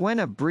 But when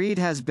a breed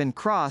has been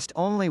crossed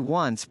only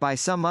once by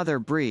some other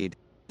breed,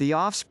 the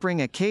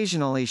offspring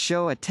occasionally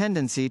show a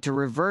tendency to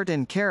revert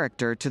in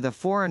character to the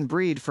foreign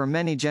breed for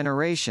many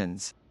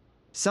generations.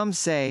 Some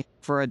say,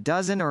 for a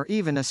dozen or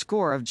even a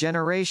score of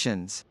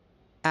generations.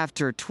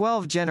 After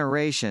 12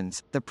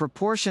 generations, the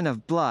proportion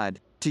of blood,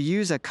 to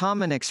use a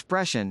common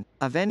expression,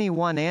 of any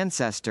one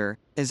ancestor,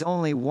 is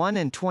only 1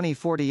 in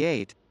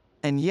 2048,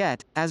 and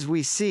yet, as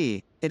we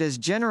see, it is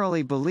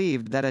generally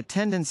believed that a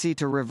tendency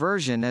to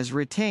reversion is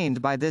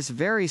retained by this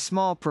very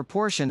small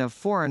proportion of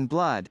foreign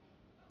blood.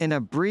 In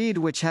a breed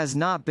which has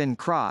not been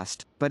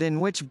crossed, but in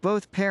which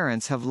both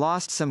parents have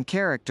lost some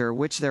character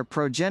which their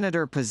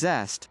progenitor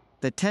possessed,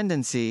 the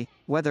tendency,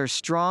 whether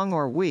strong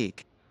or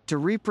weak, to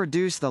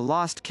reproduce the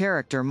lost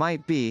character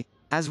might be,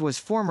 as was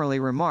formerly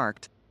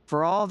remarked,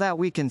 for all that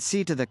we can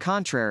see to the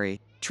contrary,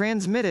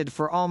 transmitted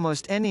for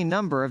almost any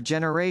number of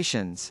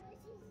generations.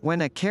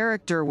 When a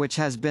character which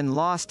has been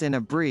lost in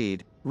a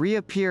breed,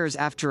 reappears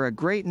after a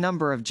great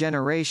number of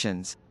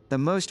generations, the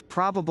most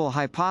probable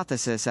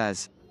hypothesis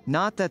is,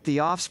 not that the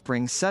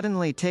offspring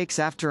suddenly takes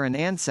after an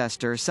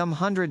ancestor some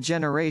 100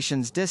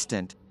 generations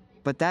distant,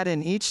 but that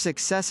in each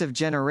successive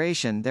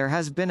generation there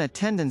has been a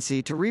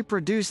tendency to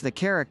reproduce the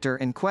character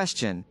in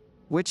question,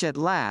 which at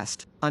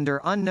last,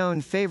 under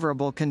unknown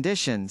favorable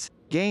conditions,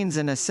 gains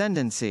an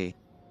ascendancy.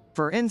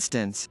 For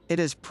instance, it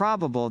is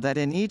probable that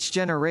in each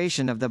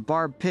generation of the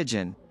barb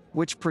pigeon,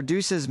 which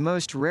produces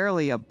most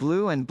rarely a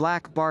blue and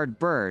black barred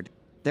bird,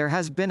 there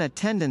has been a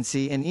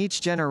tendency in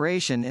each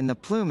generation in the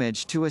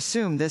plumage to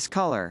assume this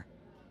color.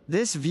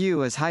 This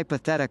view is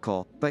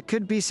hypothetical, but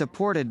could be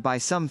supported by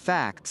some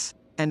facts,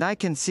 and I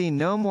can see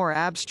no more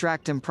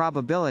abstract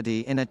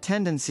improbability in a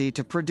tendency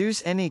to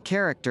produce any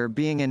character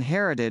being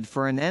inherited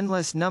for an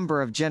endless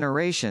number of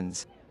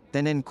generations,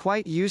 than in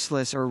quite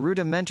useless or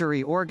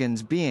rudimentary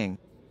organs being,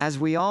 as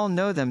we all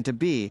know them to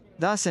be,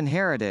 thus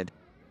inherited.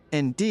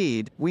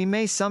 Indeed, we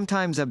may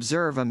sometimes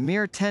observe a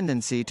mere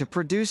tendency to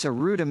produce a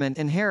rudiment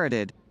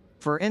inherited.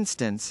 For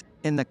instance,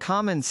 in the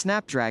common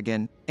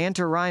snapdragon,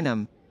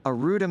 Antirrhinum, a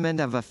rudiment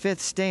of a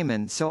fifth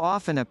stamen so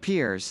often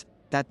appears,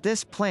 that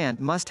this plant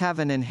must have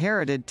an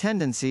inherited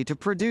tendency to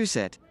produce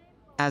it.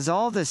 As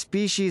all the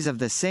species of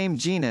the same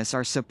genus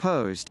are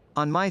supposed,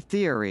 on my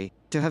theory,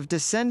 to have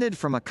descended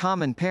from a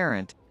common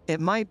parent, it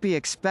might be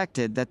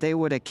expected that they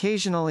would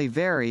occasionally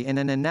vary in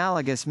an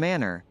analogous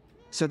manner,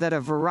 so that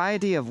a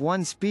variety of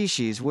one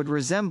species would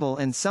resemble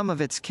in some of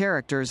its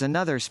characters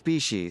another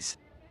species.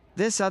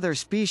 This other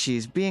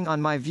species being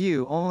on my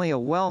view only a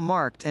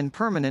well-marked and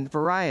permanent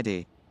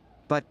variety.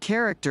 But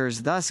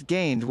characters thus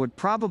gained would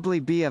probably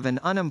be of an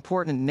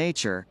unimportant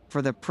nature,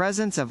 for the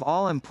presence of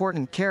all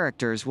important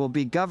characters will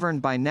be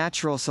governed by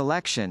natural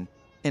selection,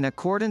 in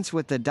accordance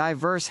with the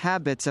diverse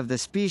habits of the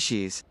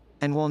species,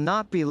 and will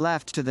not be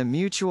left to the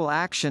mutual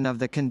action of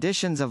the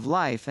conditions of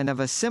life and of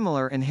a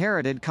similar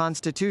inherited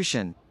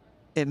constitution.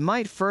 It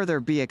might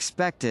further be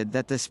expected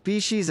that the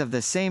species of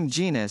the same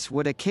genus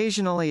would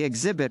occasionally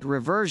exhibit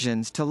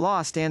reversions to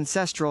lost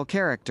ancestral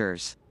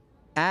characters.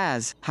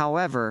 As,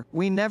 however,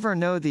 we never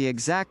know the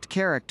exact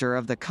character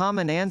of the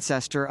common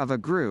ancestor of a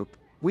group,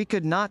 we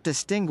could not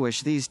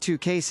distinguish these two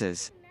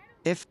cases.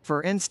 If,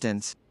 for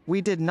instance,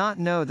 we did not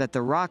know that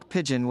the rock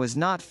pigeon was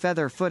not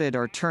feather-footed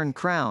or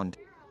turn-crowned,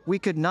 we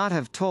could not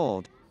have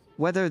told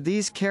whether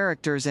these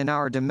characters in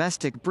our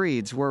domestic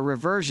breeds were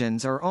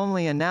reversions or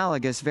only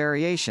analogous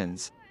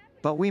variations.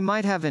 But we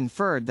might have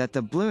inferred that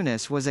the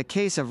blueness was a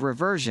case of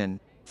reversion,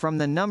 from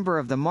the number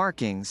of the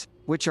markings,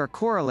 which are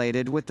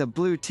correlated with the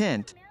blue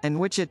tint, and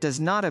which it does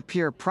not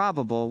appear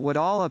probable would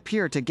all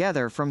appear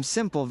together from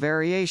simple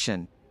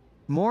variation.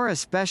 More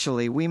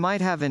especially we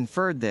might have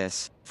inferred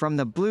this, from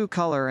the blue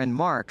color and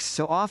marks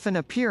so often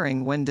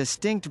appearing when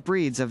distinct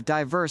breeds of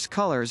diverse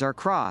colors are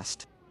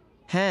crossed.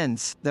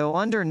 Hence, though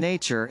under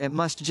nature it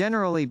must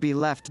generally be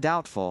left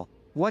doubtful,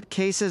 what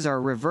cases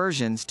are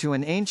reversions to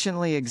an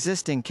anciently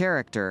existing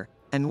character,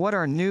 and what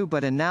are new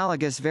but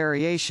analogous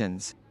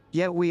variations,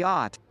 yet we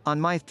ought,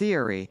 on my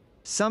theory,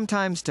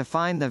 sometimes to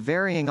find the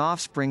varying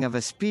offspring of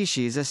a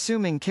species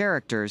assuming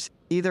characters,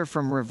 either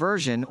from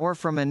reversion or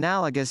from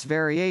analogous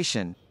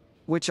variation,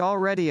 which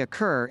already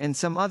occur in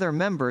some other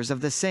members of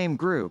the same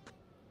group.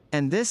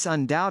 And this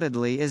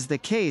undoubtedly is the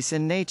case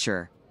in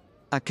nature.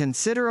 A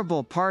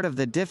considerable part of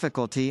the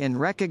difficulty in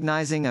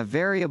recognizing a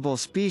variable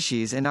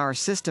species in our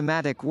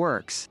systematic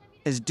works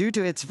is due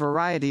to its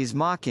varieties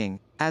mocking,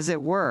 as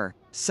it were,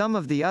 some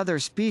of the other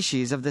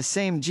species of the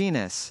same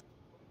genus.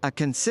 A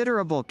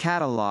considerable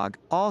catalogue,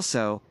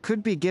 also,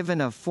 could be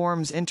given of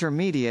forms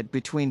intermediate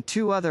between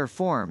two other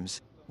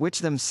forms,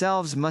 which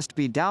themselves must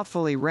be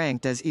doubtfully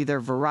ranked as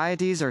either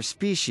varieties or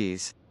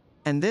species,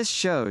 and this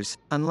shows,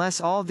 unless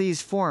all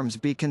these forms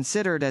be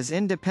considered as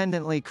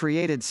independently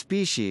created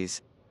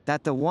species,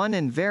 that the one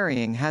in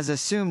varying has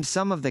assumed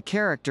some of the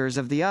characters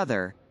of the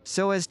other,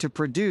 so as to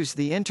produce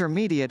the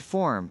intermediate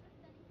form.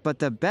 But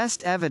the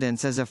best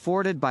evidence is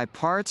afforded by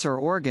parts or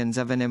organs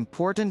of an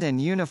important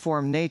and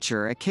uniform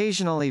nature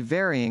occasionally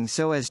varying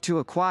so as to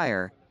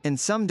acquire, in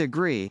some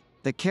degree,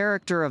 the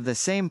character of the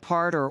same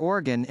part or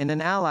organ in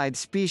an allied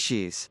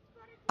species.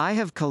 I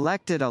have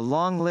collected a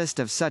long list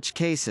of such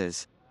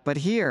cases, but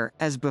here,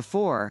 as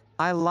before,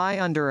 I lie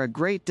under a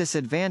great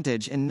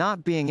disadvantage in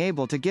not being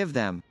able to give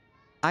them.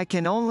 I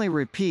can only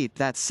repeat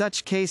that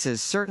such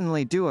cases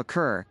certainly do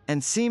occur,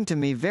 and seem to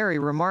me very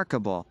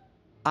remarkable.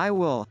 I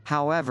will,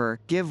 however,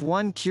 give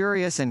one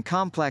curious and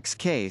complex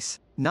case,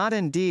 not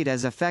indeed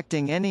as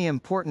affecting any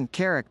important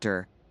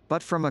character,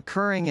 but from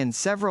occurring in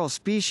several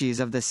species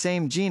of the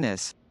same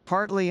genus,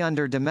 partly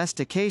under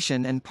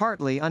domestication and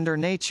partly under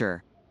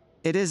nature.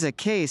 It is a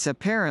case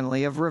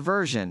apparently of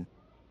reversion.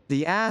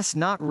 The ass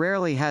not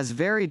rarely has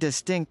very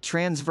distinct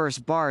transverse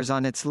bars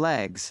on its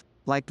legs,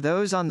 like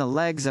those on the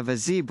legs of a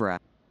zebra.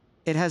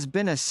 It has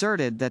been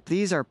asserted that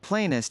these are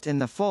plainest in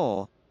the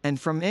foal, and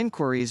from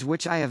inquiries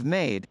which I have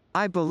made,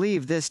 I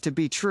believe this to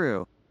be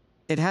true.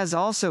 It has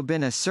also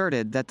been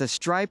asserted that the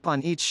stripe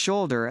on each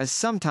shoulder is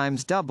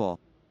sometimes double.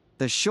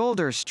 The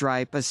shoulder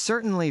stripe is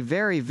certainly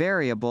very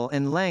variable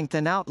in length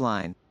and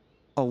outline.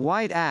 A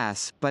white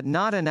ass, but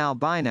not an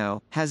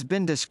albino, has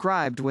been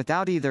described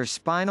without either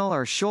spinal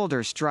or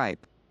shoulder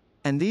stripe.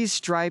 And these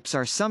stripes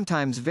are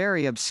sometimes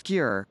very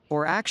obscure,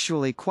 or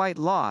actually quite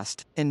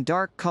lost, in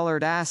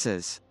dark-colored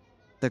asses.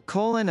 The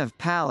colon of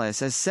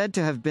Pallas is said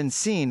to have been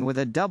seen with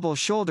a double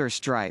shoulder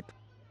stripe.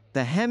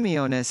 The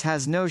Hemionus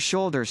has no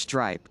shoulder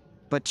stripe,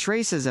 but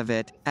traces of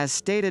it, as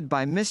stated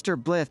by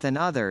Mr. Blyth and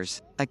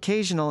others,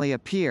 occasionally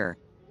appear.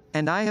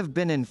 And I have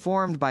been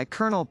informed by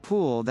Colonel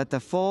Poole that the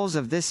foals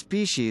of this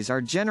species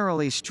are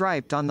generally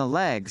striped on the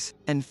legs,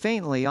 and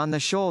faintly on the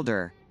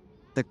shoulder.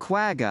 The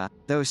quagga,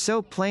 though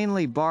so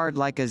plainly barred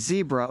like a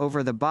zebra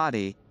over the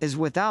body, is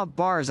without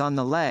bars on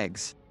the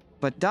legs.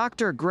 But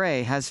Dr.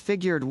 Gray has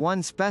figured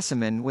one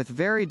specimen with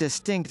very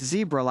distinct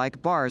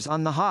zebra-like bars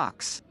on the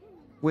hocks.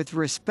 With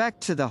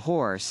respect to the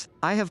horse,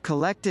 I have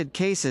collected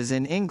cases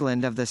in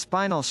England of the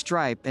spinal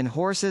stripe in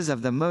horses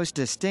of the most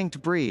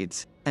distinct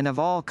breeds, and of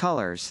all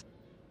colors.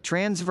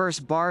 Transverse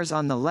bars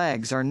on the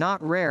legs are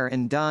not rare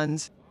in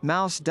duns,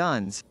 mouse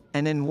duns,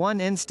 and in one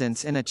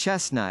instance in a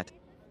chestnut.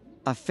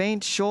 A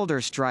faint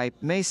shoulder stripe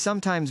may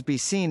sometimes be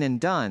seen in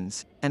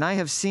duns, and I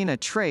have seen a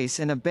trace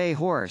in a bay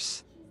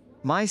horse.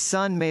 My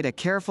son made a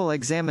careful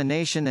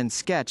examination and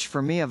sketch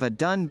for me of a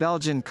dun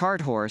Belgian cart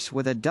horse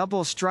with a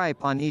double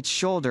stripe on each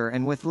shoulder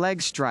and with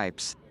leg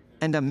stripes,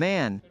 and a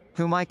man,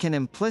 whom I can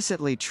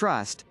implicitly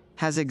trust,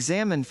 has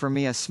examined for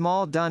me a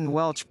small dun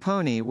Welsh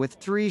pony with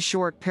 3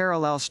 short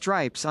parallel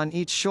stripes on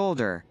each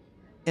shoulder.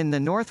 In the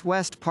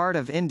northwest part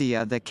of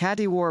India the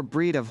Kattiwar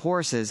breed of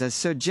horses is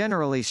so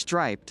generally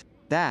striped,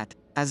 that,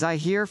 as I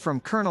hear from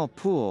Colonel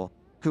Poole,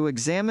 who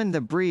examined the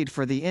breed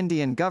for the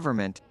Indian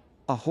government,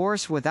 a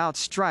horse without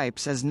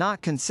stripes is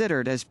not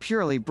considered as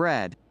purely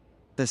bred.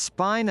 The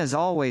spine is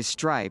always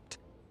striped,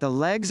 the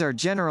legs are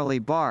generally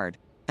barred,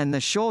 and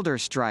the shoulder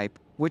stripe,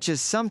 which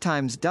is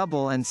sometimes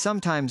double and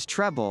sometimes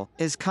treble,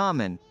 is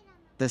common.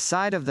 The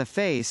side of the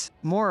face,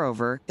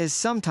 moreover, is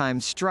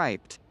sometimes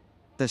striped.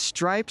 The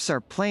stripes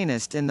are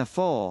plainest in the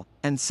foal,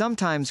 and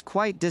sometimes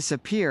quite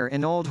disappear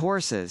in old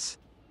horses.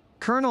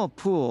 Colonel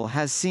Poole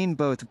has seen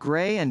both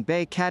grey and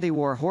bay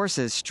Kattiwar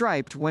horses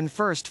striped when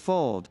first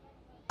foaled.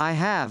 I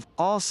have,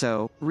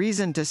 also,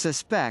 reason to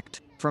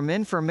suspect, from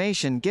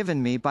information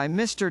given me by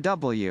Mr.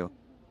 W.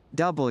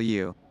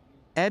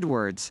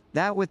 Edwards,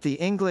 that with the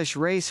English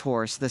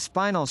racehorse the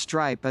spinal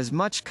stripe is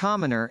much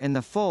commoner in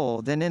the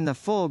foal than in the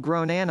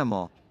full-grown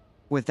animal.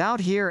 Without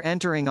here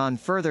entering on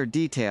further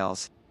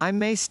details, I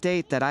may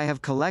state that I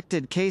have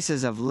collected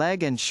cases of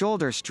leg and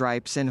shoulder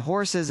stripes in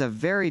horses of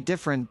very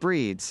different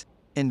breeds,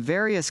 in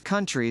various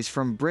countries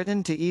from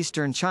Britain to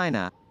eastern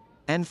China,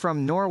 and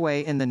from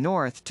Norway in the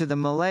north to the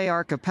Malay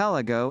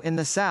archipelago in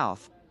the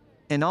south.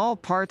 In all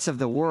parts of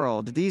the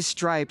world these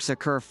stripes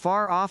occur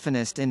far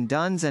oftenest in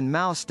duns and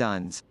mouse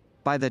duns.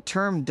 By the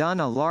term dun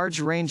a large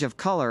range of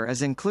color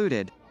is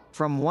included,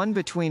 from one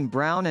between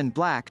brown and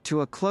black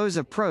to a close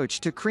approach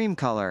to cream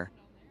color.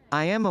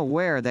 I am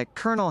aware that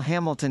Colonel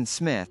Hamilton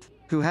Smith,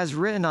 who has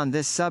written on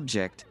this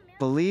subject,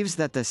 believes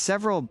that the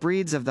several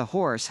breeds of the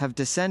horse have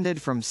descended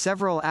from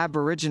several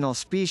aboriginal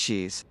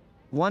species,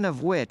 one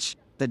of which,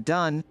 the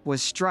dun,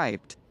 was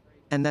striped,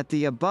 and that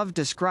the above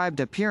described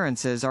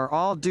appearances are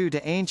all due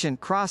to ancient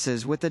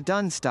crosses with the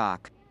dun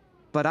stock.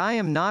 But I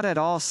am not at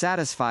all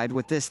satisfied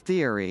with this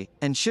theory,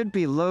 and should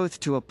be loath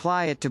to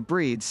apply it to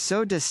breeds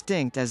so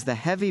distinct as the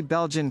heavy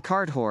Belgian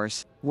cart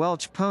horse,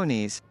 Welsh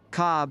ponies,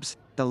 cobs,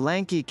 the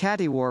lanky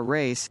Kattiwar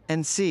race,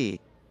 and c.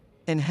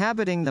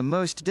 inhabiting the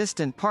most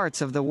distant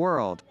parts of the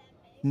world.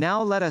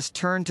 Now let us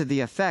turn to the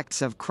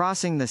effects of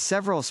crossing the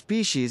several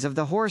species of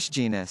the horse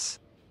genus.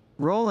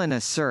 Rollin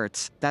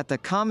asserts, that the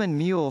common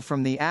mule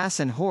from the ass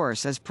and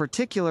horse is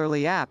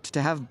particularly apt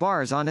to have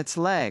bars on its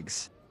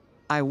legs.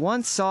 I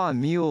once saw a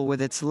mule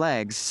with its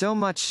legs so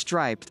much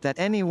striped that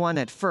anyone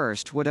at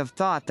first would have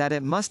thought that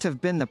it must have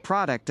been the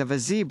product of a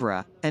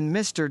zebra, and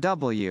Mr.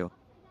 W.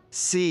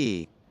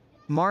 C.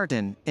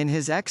 Martin, in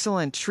his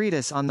excellent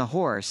treatise on the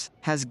horse,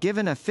 has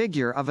given a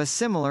figure of a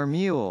similar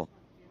mule.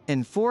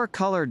 In 4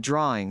 colored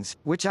drawings,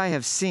 which I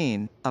have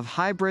seen, of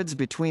hybrids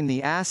between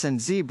the ass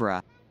and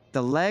zebra,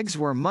 the legs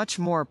were much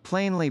more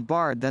plainly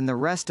barred than the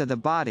rest of the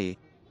body,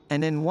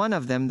 and in one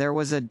of them there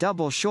was a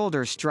double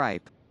shoulder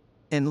stripe.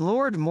 In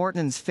Lord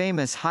Morton's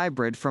famous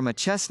hybrid from a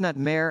chestnut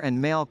mare and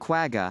male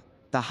quagga,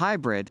 the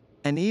hybrid,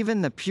 and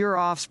even the pure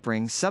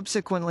offspring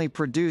subsequently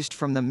produced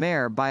from the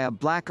mare by a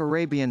black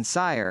Arabian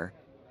sire,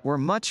 were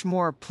much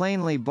more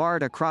plainly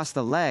barred across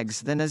the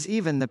legs than is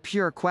even the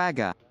pure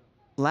quagga.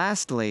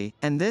 Lastly,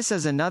 and this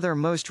is another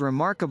most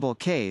remarkable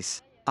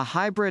case, a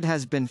hybrid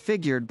has been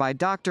figured by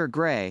Dr.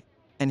 Gray,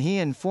 and he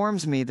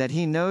informs me that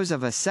he knows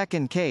of a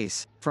second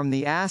case, from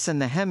the ass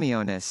and the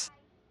hemionus,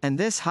 and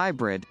this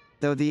hybrid,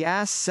 though the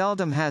ass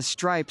seldom has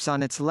stripes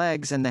on its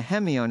legs and the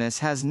hemionus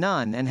has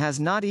none and has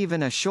not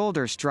even a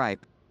shoulder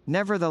stripe,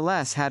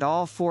 nevertheless had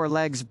all four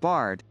legs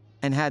barred,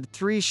 and had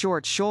 3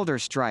 short shoulder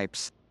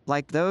stripes,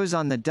 like those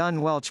on the Dun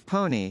Welch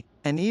pony,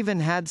 and even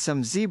had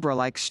some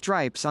zebra-like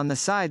stripes on the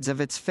sides of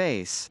its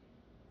face.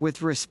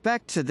 With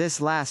respect to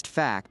this last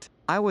fact,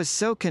 I was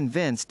so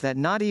convinced that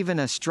not even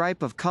a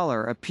stripe of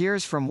color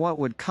appears from what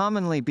would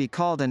commonly be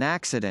called an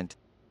accident,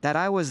 that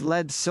I was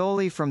led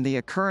solely from the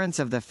occurrence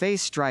of the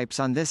face stripes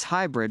on this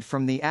hybrid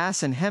from the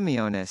ass and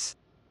hemionus,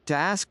 to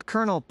ask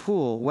Colonel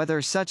Poole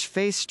whether such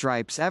face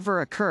stripes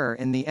ever occur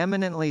in the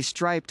eminently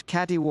striped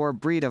Cattiwar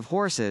breed of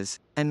horses,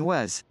 and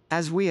was,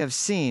 as we have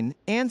seen,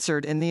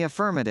 answered in the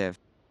affirmative.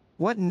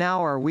 What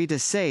now are we to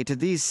say to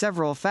these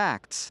several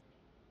facts?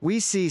 We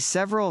see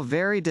several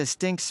very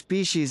distinct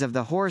species of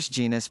the horse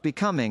genus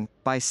becoming,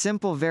 by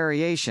simple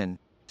variation,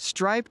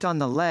 striped on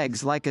the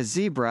legs like a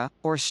zebra,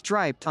 or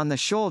striped on the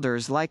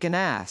shoulders like an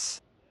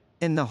ass.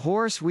 In the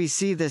horse we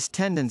see this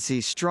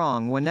tendency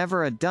strong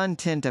whenever a dun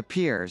tint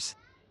appears,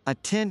 a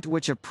tint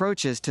which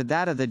approaches to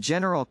that of the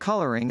general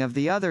coloring of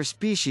the other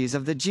species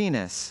of the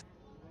genus.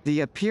 The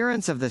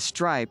appearance of the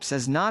stripes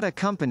is not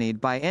accompanied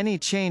by any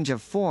change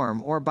of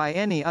form or by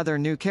any other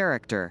new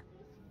character.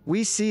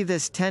 We see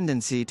this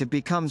tendency to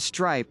become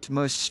striped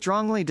most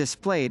strongly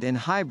displayed in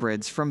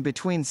hybrids from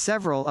between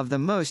several of the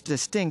most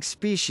distinct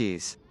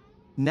species.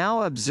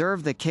 Now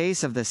observe the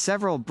case of the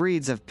several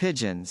breeds of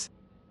pigeons.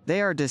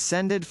 They are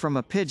descended from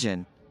a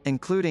pigeon,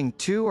 including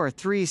 2 or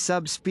 3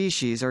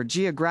 subspecies or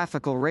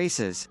geographical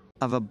races,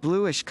 of a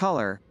bluish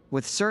color,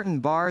 with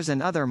certain bars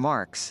and other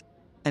marks.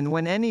 And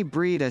when any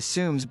breed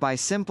assumes by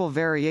simple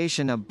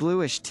variation a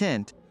bluish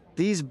tint,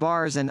 these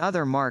bars and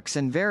other marks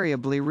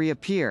invariably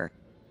reappear,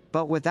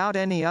 but without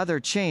any other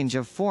change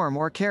of form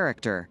or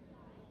character.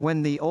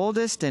 When the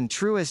oldest and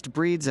truest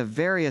breeds of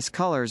various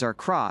colors are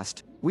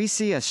crossed, we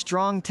see a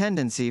strong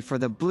tendency for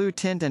the blue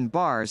tint and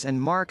bars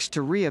and marks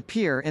to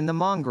reappear in the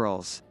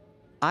mongrels.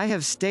 I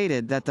have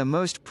stated that the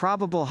most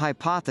probable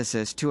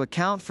hypothesis to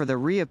account for the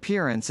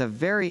reappearance of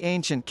very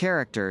ancient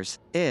characters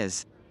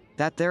is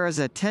that there is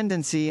a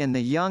tendency in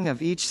the young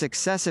of each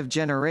successive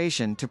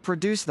generation to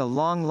produce the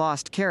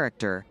long-lost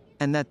character,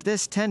 and that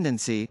this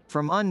tendency,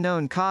 from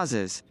unknown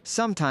causes,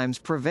 sometimes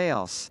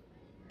prevails.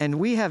 And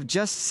we have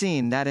just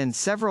seen that in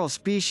several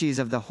species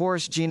of the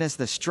horse genus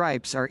the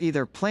stripes are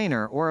either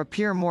plainer or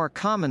appear more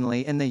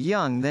commonly in the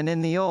young than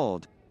in the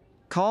old.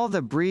 Call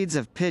the breeds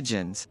of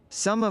pigeons,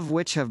 some of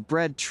which have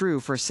bred true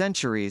for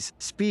centuries,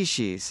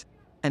 species.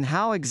 And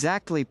how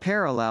exactly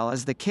parallel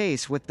is the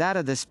case with that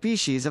of the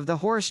species of the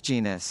horse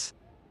genus?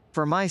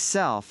 For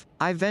myself,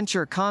 I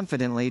venture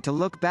confidently to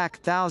look back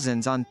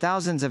thousands on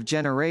thousands of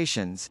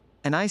generations,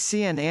 and I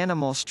see an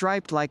animal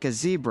striped like a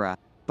zebra,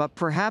 but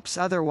perhaps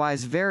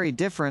otherwise very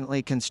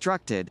differently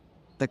constructed,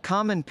 the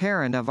common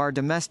parent of our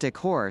domestic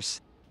horse,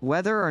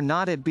 whether or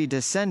not it be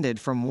descended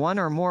from one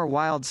or more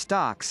wild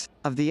stocks,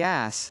 of the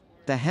ass,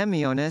 the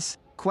hemionus,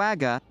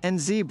 quagga, and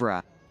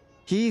zebra.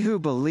 He who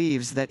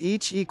believes that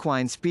each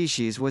equine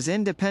species was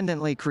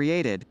independently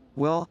created,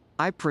 will,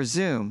 I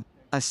presume,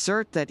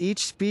 assert that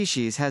each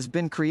species has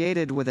been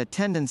created with a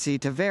tendency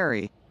to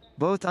vary,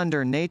 both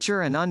under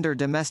nature and under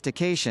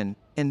domestication,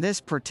 in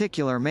this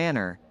particular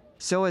manner,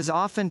 so as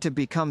often to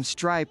become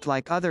striped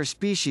like other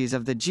species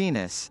of the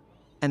genus,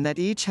 and that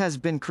each has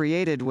been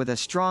created with a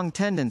strong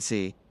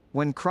tendency,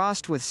 when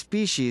crossed with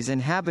species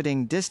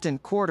inhabiting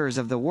distant quarters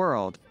of the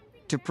world,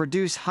 to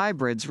produce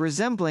hybrids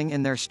resembling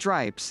in their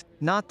stripes,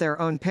 not their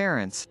own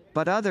parents,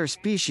 but other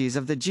species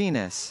of the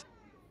genus.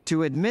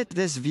 To admit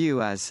this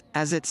view is,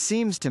 as it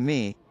seems to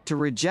me, to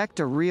reject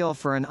a real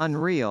for an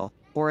unreal,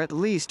 or at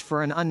least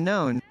for an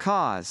unknown,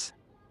 cause.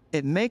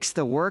 It makes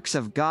the works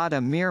of God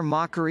a mere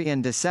mockery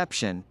and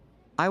deception.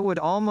 I would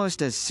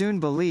almost as soon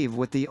believe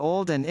with the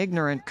old and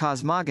ignorant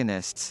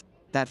cosmogonists,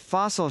 that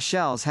fossil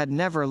shells had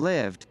never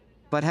lived,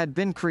 but had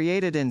been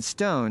created in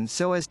stone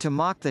so as to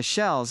mock the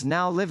shells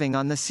now living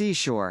on the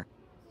seashore.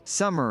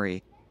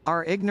 Summary.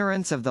 Our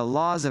ignorance of the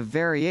laws of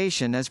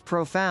variation is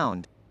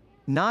profound.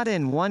 Not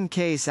in one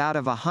case out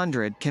of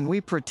 100 can we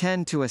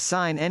pretend to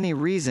assign any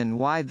reason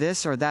why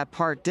this or that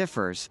part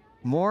differs,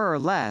 more or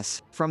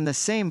less, from the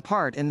same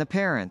part in the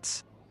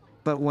parents.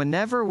 But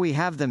whenever we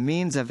have the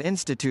means of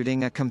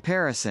instituting a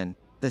comparison,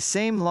 the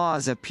same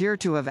laws appear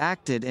to have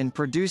acted in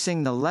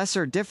producing the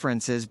lesser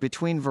differences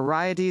between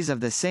varieties of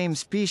the same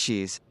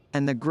species,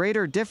 and the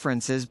greater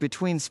differences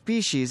between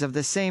species of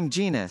the same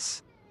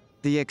genus.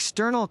 The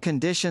external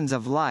conditions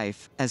of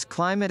life, as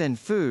climate and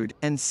food,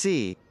 and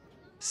sea,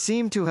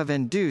 seem to have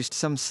induced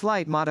some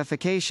slight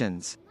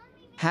modifications.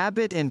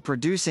 Habit in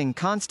producing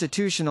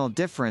constitutional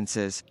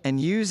differences, and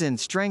use in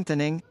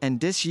strengthening, and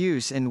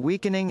disuse in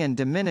weakening and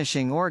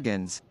diminishing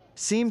organs,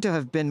 seem to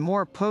have been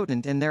more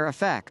potent in their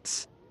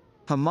effects.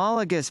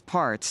 Homologous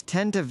parts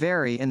tend to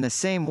vary in the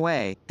same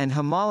way, and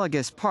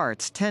homologous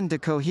parts tend to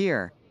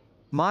cohere.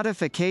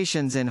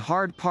 Modifications in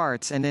hard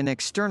parts and in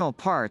external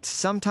parts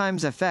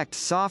sometimes affect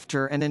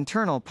softer and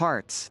internal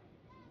parts.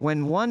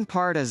 When one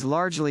part is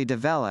largely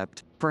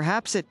developed,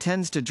 perhaps it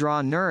tends to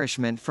draw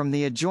nourishment from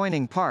the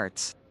adjoining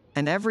parts,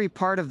 and every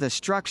part of the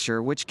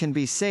structure which can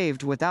be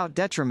saved without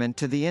detriment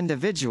to the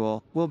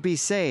individual, will be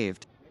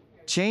saved.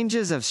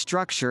 Changes of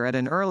structure at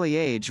an early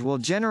age will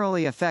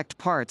generally affect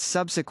parts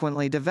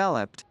subsequently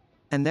developed,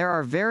 and there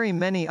are very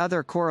many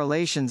other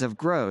correlations of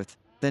growth,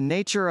 the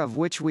nature of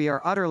which we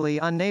are utterly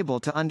unable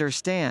to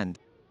understand.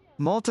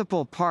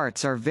 Multiple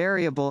parts are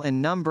variable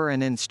in number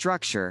and in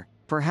structure,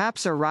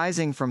 perhaps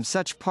arising from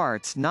such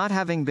parts not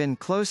having been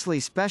closely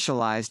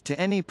specialized to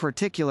any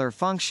particular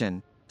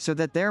function, so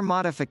that their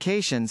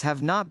modifications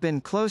have not been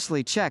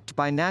closely checked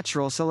by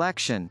natural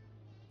selection.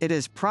 It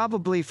is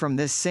probably from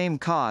this same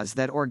cause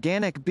that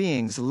organic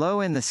beings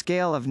low in the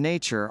scale of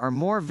nature are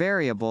more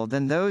variable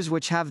than those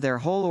which have their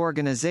whole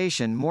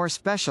organization more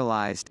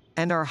specialized,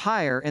 and are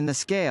higher in the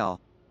scale.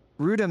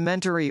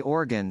 Rudimentary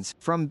organs,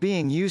 from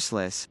being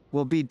useless,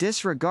 will be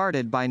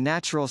disregarded by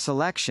natural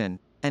selection,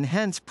 and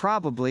hence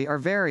probably are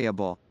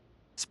variable.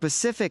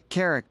 Specific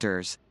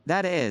characters,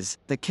 that is,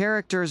 the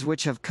characters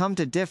which have come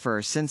to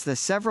differ since the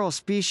several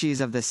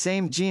species of the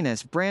same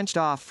genus branched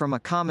off from a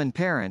common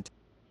parent,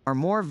 are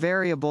more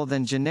variable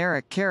than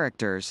generic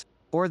characters,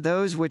 or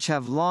those which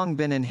have long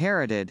been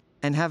inherited,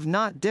 and have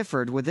not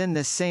differed within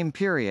this same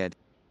period.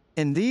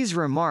 In these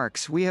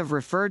remarks we have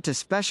referred to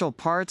special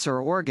parts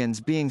or organs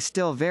being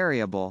still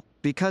variable,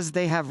 because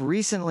they have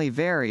recently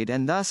varied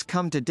and thus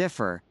come to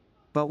differ.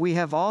 But we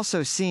have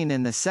also seen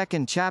in the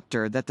second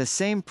chapter that the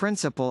same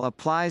principle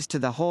applies to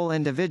the whole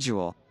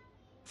individual.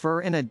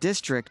 For in a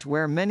district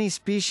where many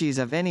species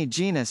of any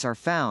genus are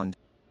found,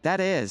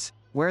 that is,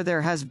 where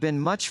there has been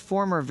much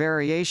former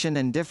variation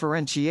and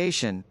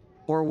differentiation,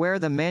 or where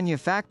the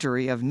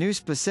manufactory of new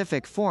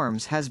specific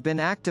forms has been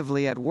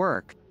actively at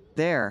work,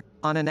 there,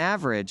 on an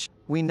average,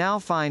 we now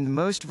find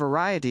most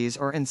varieties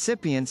or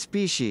incipient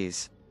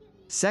species.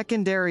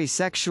 Secondary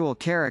sexual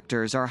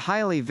characters are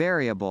highly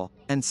variable,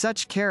 and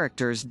such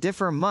characters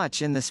differ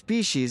much in the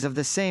species of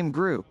the same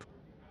group.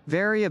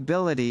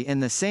 Variability in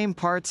the same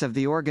parts of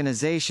the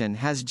organization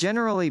has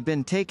generally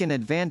been taken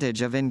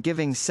advantage of in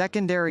giving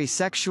secondary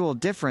sexual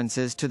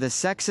differences to the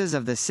sexes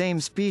of the same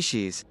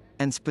species,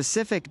 and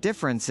specific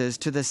differences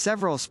to the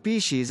several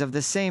species of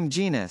the same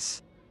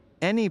genus.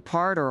 Any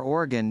part or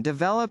organ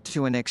developed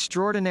to an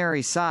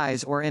extraordinary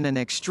size or in an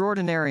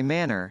extraordinary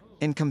manner,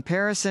 in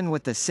comparison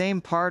with the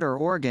same part or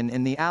organ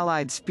in the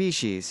allied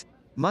species,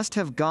 must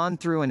have gone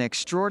through an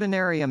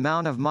extraordinary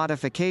amount of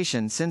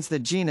modification since the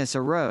genus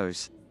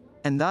arose.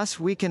 And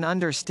thus we can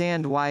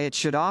understand why it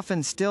should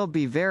often still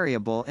be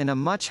variable in a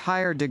much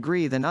higher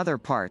degree than other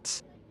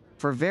parts.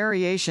 For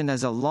variation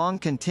is a long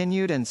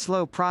continued and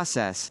slow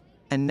process,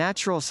 and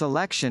natural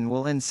selection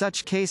will in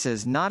such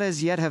cases not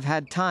as yet have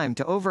had time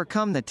to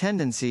overcome the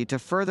tendency to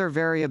further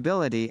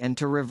variability and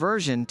to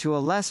reversion to a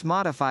less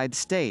modified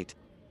state.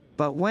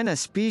 But when a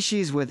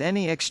species with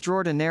any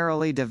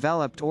extraordinarily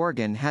developed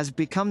organ has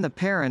become the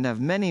parent of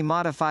many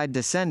modified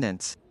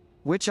descendants,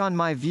 which on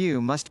my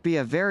view must be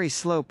a very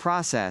slow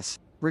process,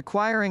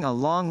 requiring a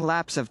long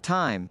lapse of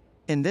time,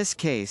 in this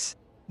case,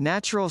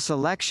 natural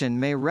selection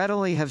may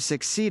readily have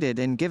succeeded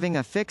in giving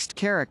a fixed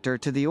character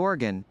to the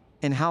organ,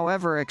 in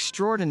however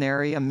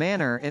extraordinary a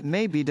manner it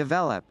may be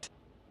developed.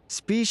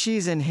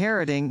 Species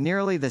inheriting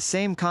nearly the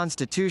same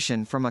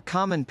constitution from a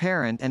common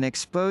parent and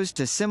exposed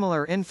to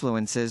similar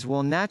influences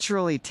will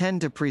naturally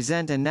tend to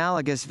present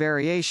analogous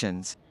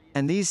variations,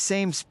 and these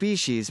same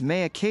species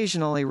may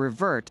occasionally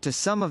revert to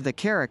some of the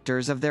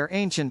characters of their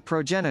ancient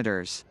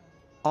progenitors.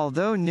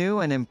 Although new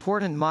and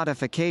important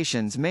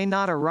modifications may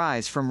not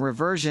arise from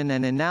reversion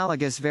and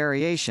analogous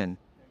variation,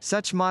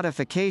 such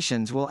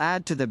modifications will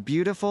add to the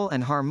beautiful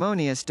and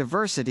harmonious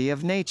diversity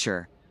of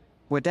nature.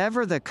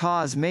 Whatever the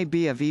cause may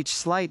be of each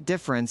slight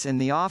difference in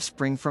the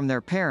offspring from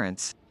their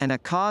parents, and a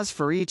cause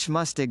for each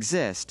must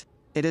exist,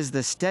 it is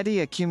the steady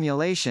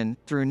accumulation,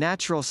 through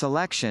natural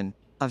selection,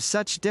 of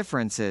such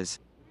differences,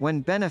 when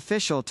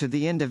beneficial to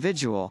the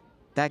individual,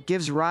 that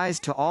gives rise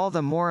to all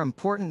the more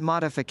important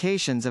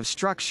modifications of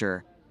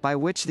structure, by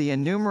which the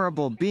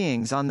innumerable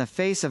beings on the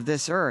face of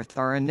this earth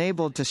are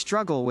enabled to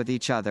struggle with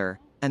each other,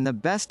 and the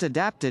best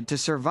adapted to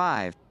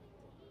survive.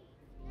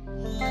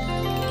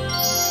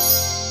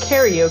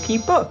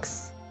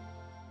 KaraokeBooks.